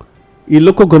happen? In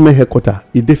local government headquarters,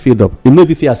 they filled up. He know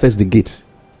if he access the gates.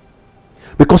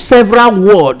 Because several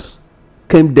wards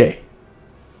came there.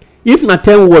 If not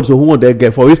 10 wards or who they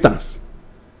get, for instance,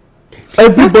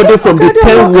 everybody from the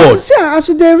 10 wards.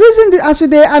 As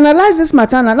they analyze this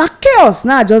matter now, chaos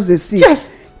now just they see. Yes.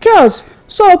 Chaos.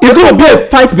 So it's going to be a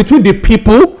fight between the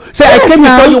people. Say, yes, I came to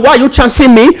tell you why you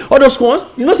chancing me. All those ones.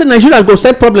 You know, say Nigeria go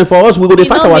set problem for us. We're going to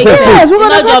fight ourselves. Yes, we're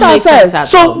going to fight ourselves.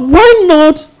 So why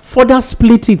not further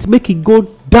split it, make it go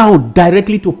down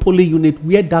directly to polling unit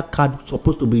where that card is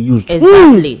supposed to be used?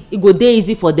 Exactly. It go dey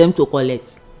easy for them to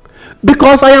collect.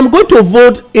 Because I am going to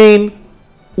vote in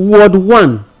Ward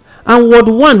 1. And Ward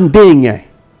 1 dey here.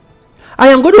 I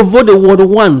am going to vote in Ward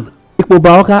 1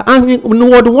 Ikpubaoka. And in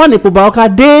Ward 1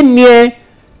 Ikpubaoka dey near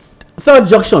 3rd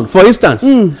junction, for instance.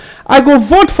 I go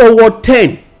vote for Ward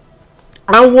 10.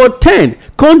 And Ward 10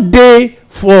 come dey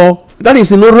for, that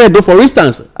is in Oredo, for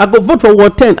instance. I go vote for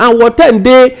Ward 10. And Ward 10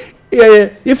 dey,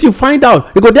 if you find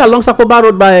out, you go there along Sakoba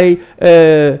Road by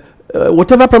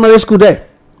whatever primary school there.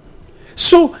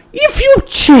 So if you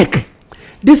check,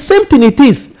 the same thing it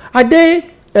is. Are they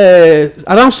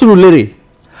around Surulere?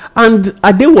 And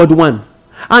are they Ward 1?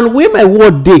 And where my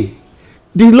ward dey,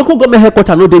 the local government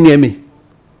headquarters no dey near me.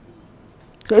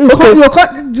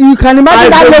 You can imagine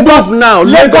that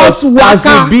Lagos as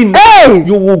waka. it been, Hey!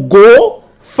 you will go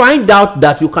find out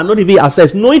that you cannot even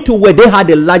access, knowing to where they had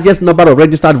the largest number of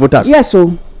registered voters. Yes,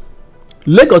 so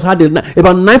Lagos had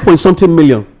about 9 point something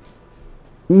million.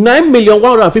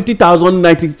 9,150,000,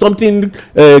 90 something,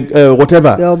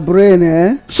 whatever. your brain,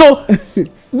 eh? So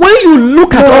when you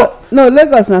look at all, No,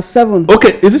 Lagos na 7.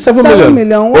 okay, is it 7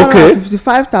 million?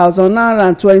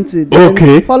 7,155,920.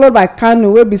 Okay. Followed by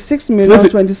Kano, wey be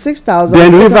 6,026,000.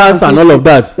 Then Rivers and all of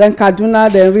that. Then Kaduna,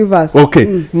 then Rivers.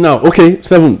 Okay, now, okay,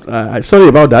 7. Sorry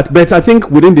about that, but I think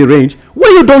within the range,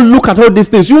 when you don't look at all these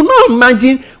things, you now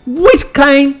imagine which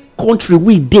kind country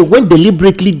we dey when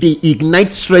deliberately they ignite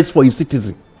stress for its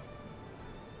citizen.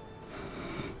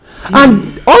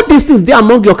 And all these things dey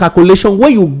among your calculation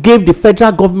when you gave the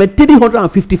federal government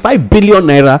 355 billion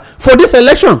naira for this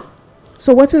election.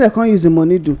 So wetin dem come use the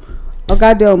money do?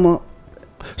 Oga Adeomo.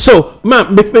 So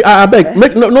ma'am, abeg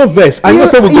make no vex. I know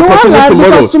say we go continue tomorrow.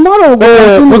 Because tomorrow we go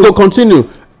continue. We go continue.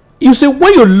 You see,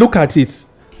 when you look at it,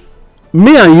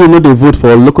 me and you no dey vote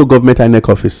for local government INEC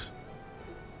office.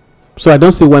 So I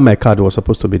don't see why my card was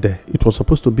supposed to be there. It was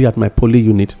supposed to be at my polling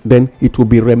unit. Then it will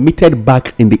be remitted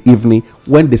back in the evening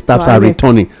when the staffs are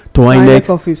returning to INEC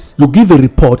office. You give a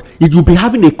report. It will be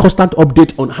having a constant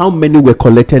update on how many were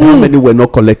collected, how many were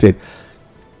not collected.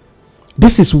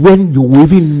 This is when you will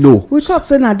even know. We talk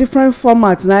say na different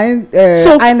formats na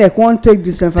So- INEC wan take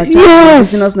disenfranchise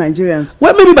Yes. indigenous Nigerians.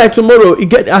 Well, maybe by tomorrow,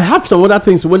 I have some other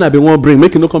things when I be want bring.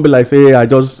 Make it no come be like say I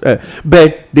just.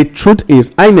 But the truth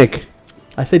is, INEC.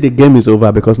 I say the game is over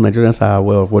because Nigerians are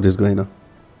aware of what is going on.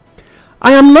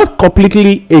 I am not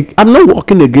completely. I'm not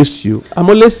working against you. I'm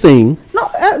only saying. No,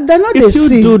 they're not. If They you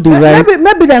see. do the right-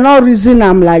 Maybe they're not reason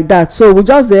am like that. So we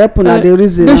just dey help una dey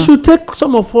reason. They am. should take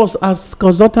some of us as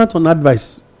consultants on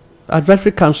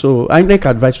advisory council, INEC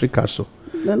advisory council.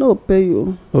 They no pay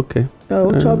you. Okay. They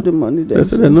will chop the money. They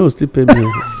say they no still pay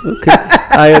me. Okay,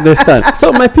 I understand.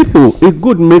 So my people, it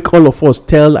good make all of us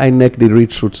tell INEC the real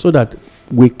truth so that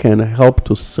we can help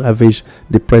to salvage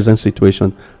the present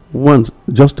situation. One,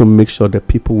 just to make sure that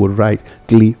people will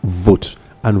rightly vote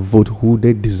and vote who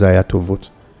they desire to vote.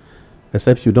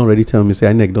 Except you don't already tell me, say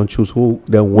INEC don't choose who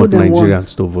they want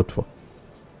Nigerians to vote for.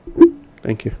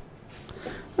 Thank you.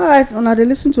 All right, una dey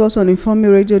listen to us on Informe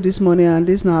Radio this morning, and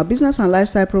this na our business and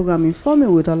lifestyle program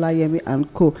Informe with Olayemi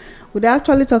and Co. We dey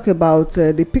actually talk about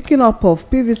the picking up of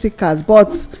PVC cards,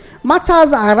 but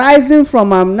matters arising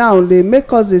from am now dey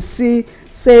make us dey see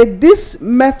say this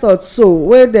method so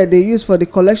wey dem dey use for the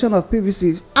collection of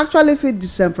PVC actually fit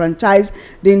disenfranchise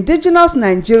the indigenous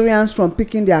Nigerians from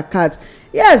picking their cards.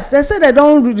 Yes, they say they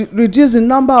don reduce the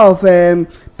number of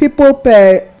people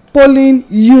per polling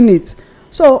unit.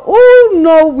 So who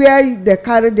know where they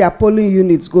carry their polling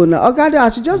units go now? Oga,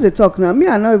 as you just dey talk now, me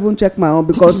I no even check my own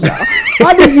because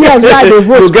all these years wey I dey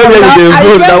vote, You get where you dey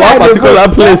vote na one particular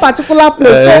place. One particular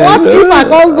place. So what if I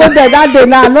come go there that day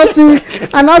now? I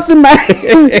no see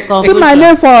my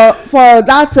name for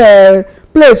that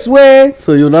place wey.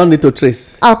 So you now need to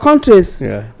trace. Our countries.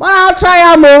 Yeah. But I'll try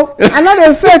am o. I no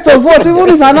dey fail to vote even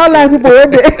if I no like people wey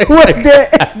dey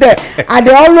there. I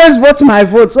dey always vote my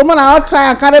vote. So I'll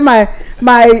try and carry my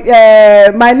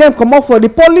name comot for the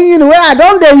polling unit wey I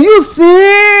don dey use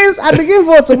since I begin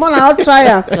vote. So I'll try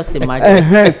am. Just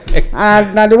imagine.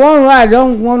 And na the one wey I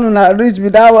don want una reach be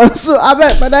that one. So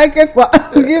abeg Madam Ikekwa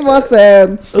give us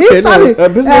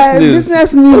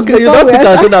business news. Okay, you don think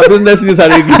I say na business news I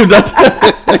dey give that.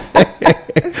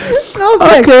 No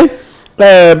vex. Okay.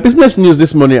 Business news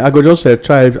this morning. I go just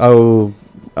try. I'll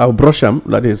brush them.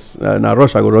 That is, na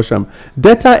rush. I go rush them.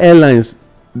 Delta Airlines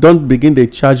don't begin they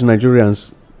charge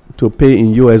Nigerians to pay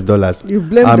in US dollars. You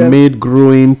blame them. Amid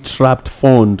growing trapped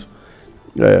fund.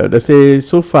 They say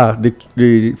so far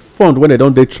the fund when they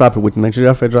don't they trapped with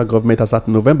Nigeria federal government as at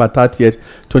November 30th,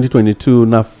 2022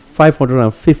 now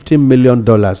 $550 million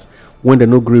when they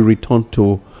no agree return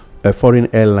to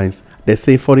foreign airlines. They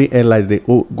say foreign airlines they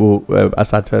go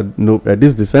as at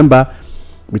this December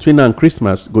between now and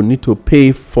Christmas go need to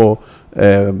pay for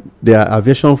their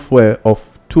aviation fuel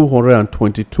of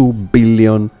 222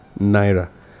 billion naira.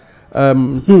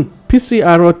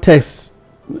 PCR tests,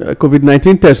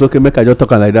 COVID-19 tests. Okay, make I just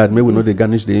talk like that. Maybe we know they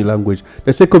garnish the language.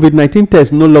 They say COVID-19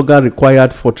 tests no longer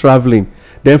required for traveling.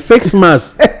 Then fake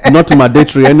mask not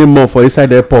mandatory anymore for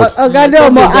inside airports. Oga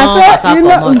Adeomo, I say you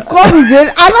know come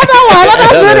again.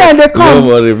 Another variant dey come. No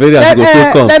worry, variant go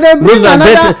still come.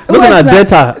 Those are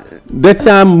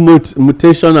Delta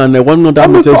mutation and one other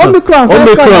mutation.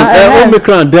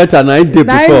 Omicron Delta na it dey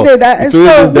before.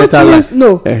 So which means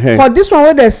no. For this one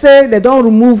wey they say they don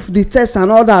remove the test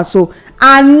and all that, so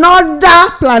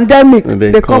another pandemic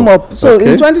They dey come up. So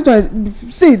in 2020,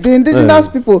 see the indigenous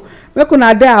people, make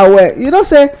una dey aware. You know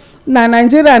say na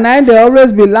Nigeria na dey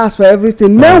always be last for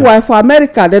everything. Meanwhile for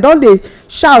America, they don dey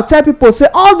shout, tell people say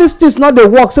all these things no dey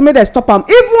work, so make dem stop am.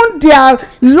 Even their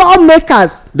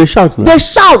lawmakers They shout now. dey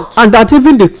shout. And that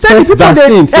even the Say the first people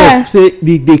vaccine say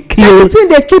they Say kill. the thing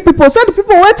dey kill people. Say the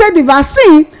people wey take the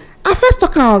vaccine. I first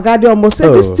talk am oga dey almost say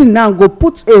this thing now go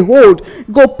put a hold,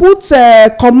 go put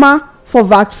comma for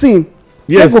vaccine.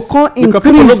 Yes, They go come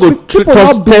because increase. people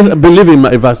no go believe in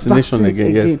my vaccination Vaccines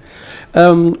again.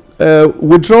 Yes.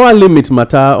 Withdrawal limit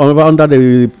matter under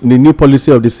the new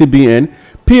policy of the CBN.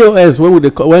 POS when we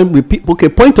call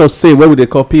point of sale when we dey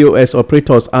call POS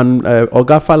operators and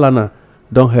Oga Falana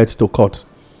don head to court.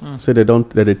 Say they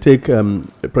take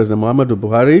President Muhammadu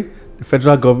Buhari, the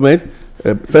federal government,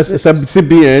 first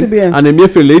CBN and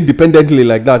Emefiele independently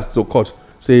like that to court.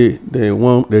 Say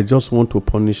they just want to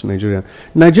punish Nigerians.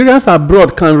 Nigerians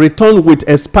abroad can return with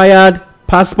expired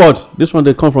passport. This one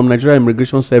they come from Nigeria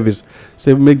Immigration Service.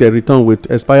 Say make they return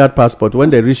with expired passport. When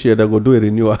they reach here, they go do a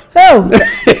renewal. Oh,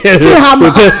 see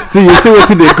hammer. See you see what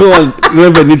they call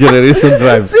revenue generation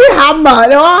drive. See hammer.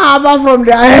 They want hammer from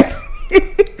their head.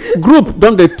 Group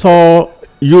don dey tour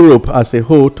Europe as a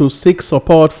whole to seek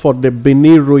support for the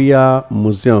Benin Royal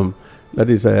Museum. That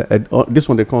is this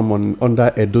one they come on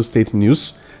under Edo State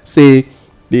News. Say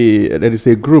there is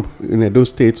a group in Edo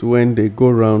State when they go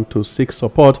around to seek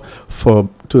support to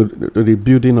the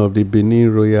building of the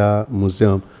Benin Royal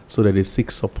Museum, so that they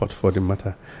seek support for the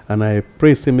matter. And I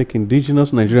pray say make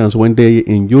indigenous Nigerians when they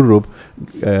in Europe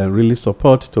really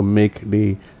support to make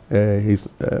the His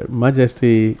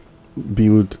Majesty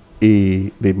build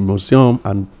the museum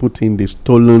and put in the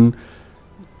stolen,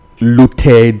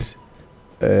 looted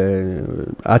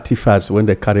artifacts when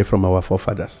they carry from our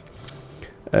forefathers.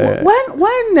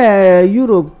 When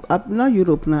Europe, not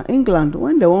Europe now, England,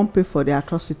 when they won't pay for the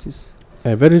atrocities,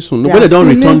 very soon. When they don't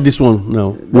return this one now,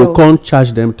 we can't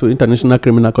charge them to International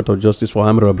Criminal Court of Justice for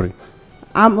armed robbery.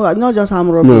 Not just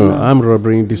armed robbery. No, armed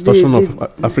robbery, distortion of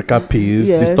Africa peace,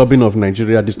 yes. Disturbing of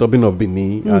Nigeria, disturbing of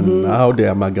Benin, and how they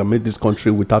amalgamate this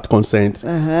country without consent.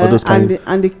 All those and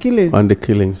the killing. And the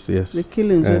killings, yes. The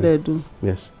killings what they do.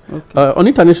 Yes. Okay. On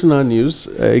international news,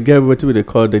 again, what they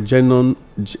call the genome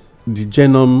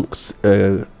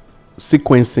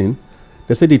sequencing.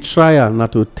 They say the trial now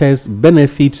to test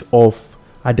benefit of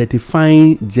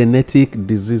identifying genetic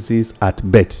diseases at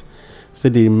birth. So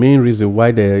the main reason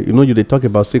why they talk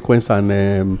about sequence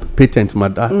and patent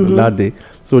that day.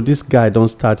 So this guy don't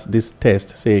start this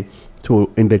test, say, to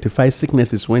identify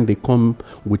sicknesses when they come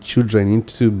with children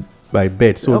into by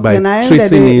birth. So by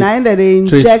tracing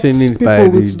it by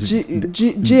with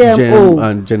GMO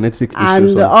and genetic and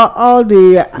issues all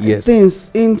the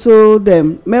things into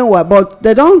them. Meanwhile, but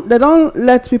they don't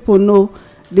let people know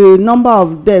the number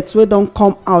of deaths wey don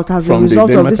come out as a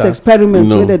result of this experiment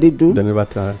wey they do. They never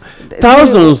tell.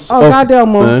 Thousands of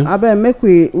abeg make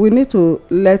we need to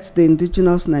let the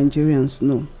indigenous Nigerians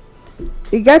know.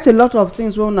 E get a lot of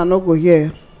things wey una no go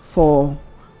hear for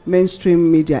mainstream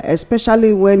media,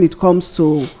 especially when it comes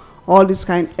to all these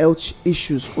kind health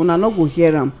issues. Una no go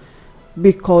hear am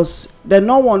because they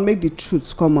no wan make the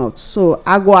truth come out. So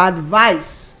I go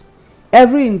advise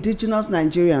every indigenous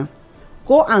Nigerian,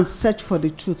 go and search for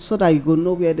the truth so that you go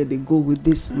know where they go with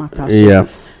this matter. Yeah.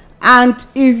 And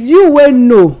if you will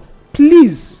know,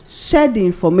 please share the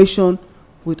information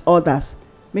with others.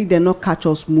 Make them not catch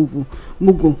us mugu.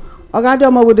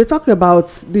 Ogadiomo, we dey talk about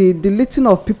the deleting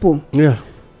of people. Yeah.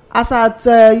 As at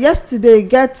yesterday,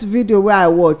 get video where I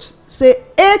watch say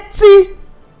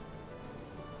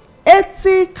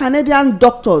 80 Canadian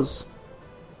doctors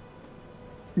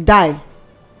die.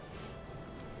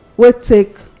 We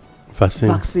take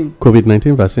vaccine.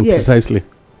 COVID-19 vaccine, yes. Precisely.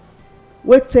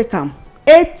 We take am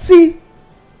 80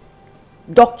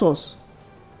 doctors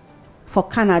for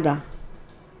Canada.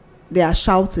 They are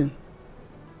shouting.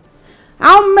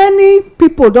 How many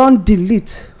people don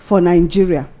delete for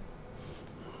Nigeria?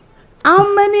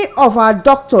 How many of our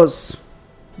doctors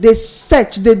they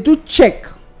search, they do check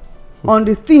on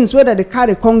the things whether they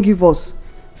carry come give us,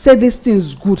 say this thing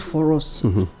is good for us?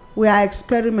 We are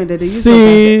experimenting. They use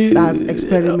us as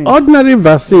experiments. Ordinary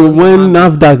vaccine, when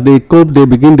NAFDAC they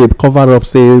begin they cover up,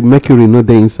 say mercury no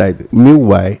dey inside.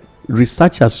 Meanwhile,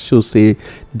 researchers show say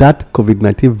that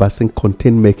COVID-19 vaccine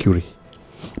contain mercury,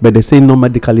 but they say not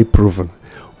medically proven.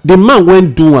 the man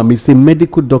when do am is a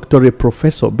medical doctor, a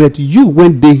professor, but you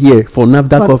when dey here for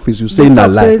NAFDAC office, you say na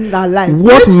lie.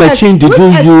 What machine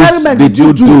did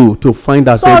you do to find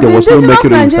out say there was no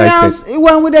mercury inside it?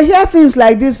 When we dey hear things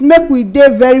like this, make we dey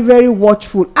very very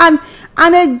watchful. And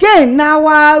again, na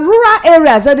our rural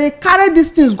areas that they carry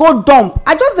these things go dump.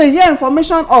 I just dey hear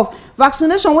information of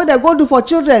vaccination wey they go do for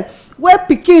children wey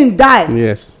pikin die.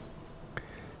 Yes.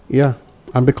 Yeah.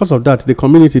 And because of that, the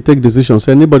community take decisions.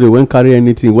 Anybody won't carry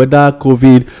anything, whether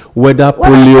COVID, whether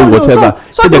polio, whatever.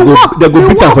 So they go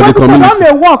beat for the community. Don't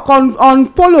they work on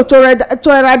polio to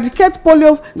eradicate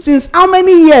polio since how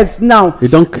many years now? They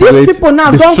don't create these people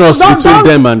now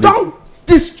don't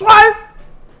destroy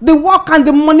the work and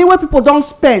the money where people don't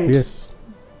spend. Yes.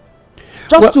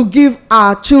 Just to give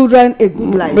our children a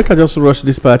good life. Make I just rush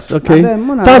this part, okay?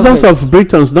 Thousands of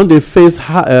Britons don't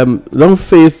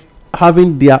face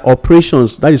having their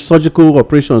operations, that is surgical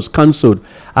operations, cancelled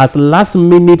as last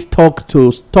minute talk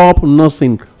to stop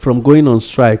nursing from going on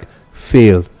strike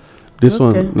failed. This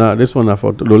one I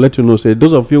for to let you know, say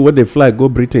those of you where they fly go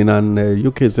Britain and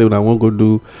UK say I won't go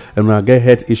do and I get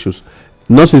health issues.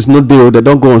 Nurses no deal, they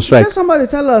don't go on strike. Somebody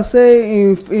tell us say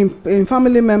in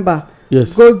family member,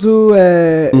 yes, go do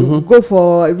go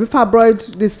for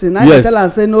fibroid this thing. I tell am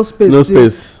say no space.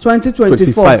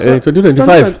 2024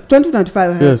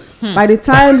 2025. Yes. By the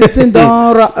time the thing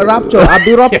don rupture I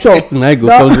go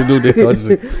come to do the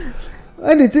surgery.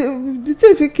 When the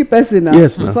thing fit keep person now.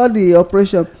 Yes, before the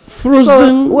operation.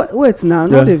 Frozen. So wait now,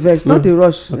 not the vex, not the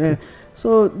rush. Okay.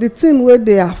 So the thing wey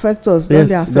dey affect us don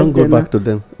dey affect them. Don't go back to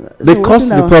them. They caused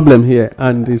the problem here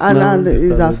and it's now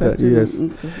affecting. Yes.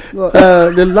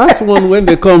 The last one when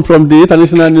they come from the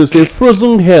international news say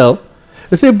frozen hell.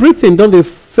 They say Britain don dey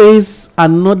face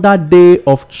another day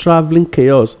of travelling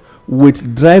chaos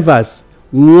with drivers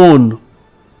warn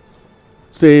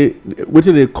say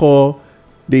wetin they call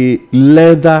the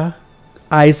leather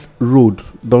ice road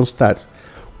don start.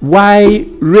 Why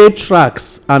rail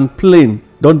tracks and plane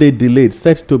don dey delayed,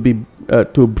 set to be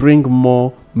to bring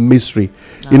more mystery.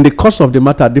 In the course of the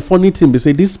matter, the funny thing be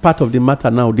say this part of the matter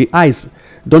now, the ice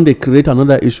don dey create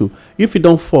another issue. If e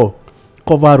don fall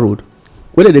cover road,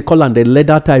 whether they call am the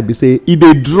leather type, be say e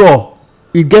dey draw,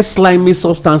 e get slimy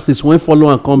substances when follow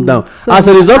and come down as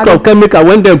a result of chemical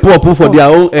when dem pour for their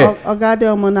own air. Oga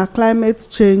Adeomo, na climate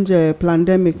change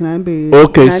pandemic na be.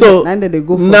 Okay, so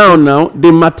now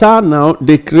the matter now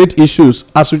dey create issues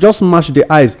as we just match the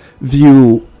ice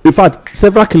view. In fact,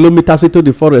 several kilometers into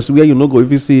the forest where you no go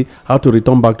even see how to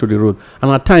return back to the road,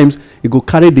 and at times e go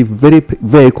carry the very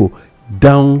vehicle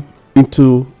down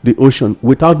into the ocean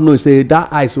without knowing say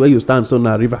that ice where you stand so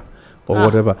na river or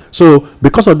whatever. So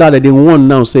because of that, they want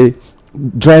now say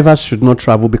drivers should not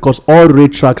travel because all rail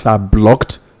tracks are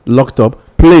locked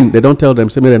up. Plane, they don't tell them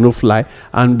say they no fly,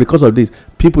 and because of this,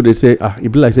 people they say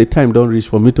it be like say time don't reach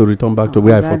for me to return back to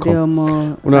where I for come.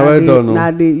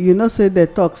 You know say the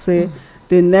talk say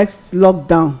the next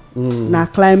lockdown na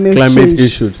climate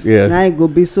issue. Yes. Na it go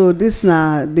be so. This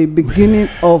na the beginning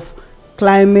of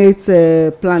climate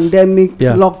pandemic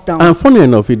lockdown. And funny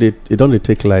enough, it don't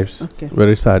take lives. Okay.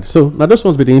 Very sad. So now those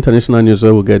ones be the international news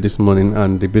where we'll get this morning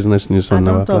and the business news on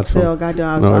our platform.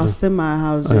 I'll stay in my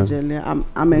house usually.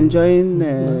 I'm enjoying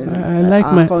I like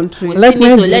our my country. We still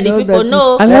need to let the people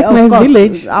know. I like my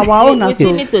village. We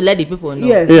still need to let the people know.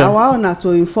 Yes, our own to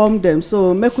inform them.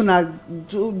 So make una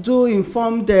do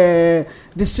informed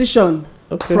decision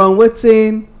from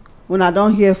wetin una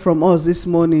don hear from us this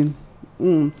morning.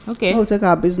 Okay, we'll take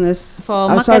our business for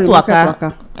market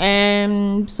waka.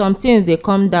 Some things they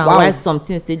come down while some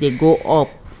things say they go up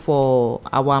for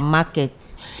our market.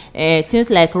 Things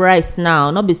like rice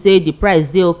now, not be say the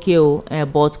price dey okay,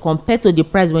 but compared to the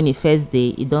price when it first day,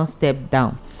 it don't step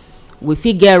down. We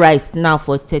fit get rice now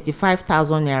for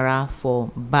 35,000 naira for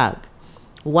bag,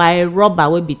 while rubber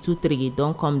will be 2-3, it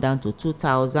don't come down to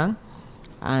 2,000,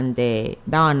 and that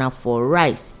one na for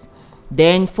rice.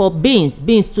 Then for beans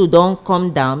too don't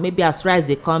come down. Maybe as rice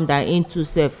they come down into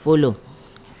self follow.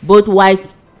 Both white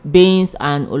beans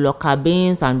and oloka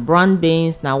beans and brown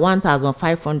beans now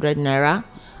 1,500 naira.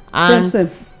 And same.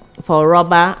 For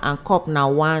rubber and cup now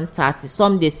 130.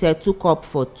 Some they sell 2 cup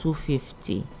for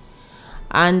 250.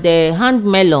 And the hand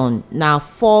melon now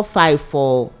 4-5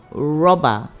 for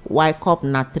rubber. White cup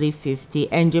now 350.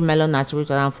 Engine melon na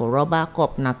 3,000 for rubber.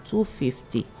 Cup now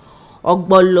 250.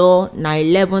 Ogbolo na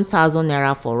 11,000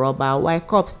 naira for rubber, while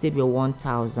cup still be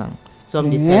 1,000. Some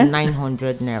they say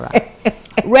 900 naira.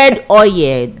 Red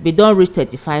oil we don reach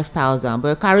 35,000,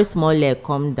 but carry small leg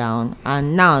come down,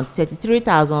 and now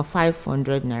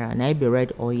 33,500 naira. Na be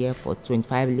red oil for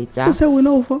 25 litre. Say we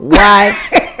know. Why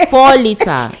 4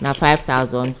 litre na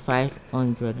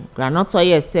 5,500. Groundnut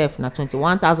oil sef na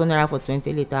 21,000 naira for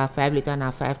 20 litre. 5 litre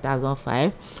na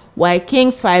 5,500. While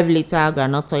King's 5 litre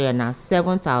groundnut oil na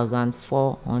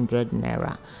 7,400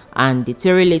 naira, and the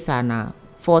 3 litre na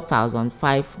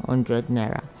 4,500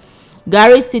 naira.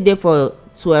 Garri still dey for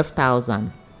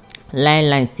 12,000.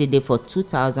 Line still dey for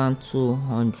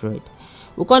 2,200.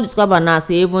 We come discover now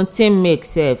say even tin milk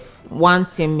sef, one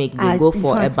tin milk dey go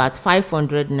for about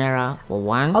 500 naira for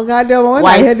one.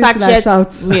 While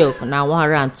sachet milk na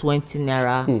 120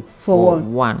 naira for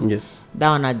one. Yes. That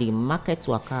one na the market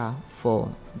waka for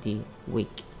the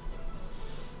week.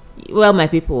 Well, my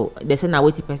people, they say na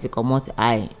wetin person comot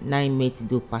eye na im mate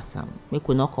do pass am. Make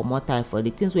we no comot eye for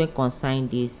the things wey concern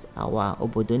this our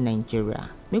obodo Nigeria.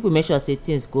 Make we make sure say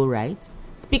things go right.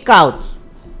 Speak out.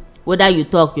 Whether you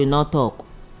talk, you not talk.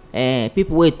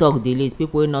 People wey talk delete,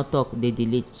 people wey not talk they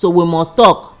delete. So we must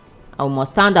talk and we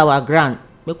must stand our ground.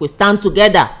 Make we stand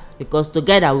together, because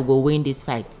together we go win this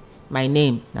fight. My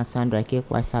name na Sandra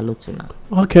Ikekwa. I salute you now.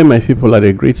 Okay, my people,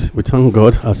 are great. We thank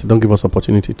God as He don't give us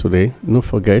opportunity today. No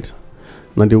forget,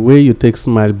 now the way you take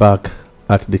smile back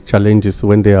at the challenges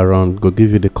when they are around go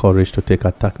give you the courage to take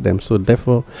attack them. So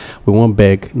therefore, we won't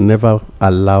beg, never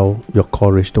allow your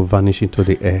courage to vanish into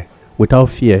the air. Without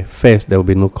fear, first there will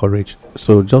be no courage.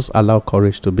 So just allow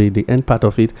courage to be the end part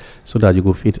of it, so that you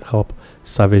go fit help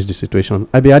salvage the situation.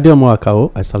 I be Adeomo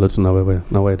Akao. I salute you now.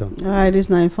 Well done. All right, this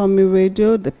is Inform Me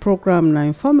Radio, the program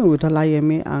Inform Me with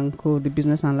Olayemi and Co, the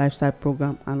business and lifestyle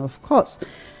program, and of course,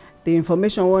 the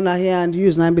information wanna hear and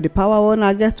use now be the power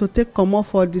wanna get to take comot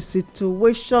for the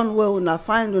situation where una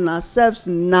find on ourselves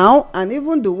now, and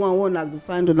even the one wanna go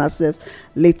find on ourselves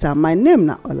later. My name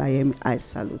na Olayemi. I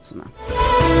salute you now.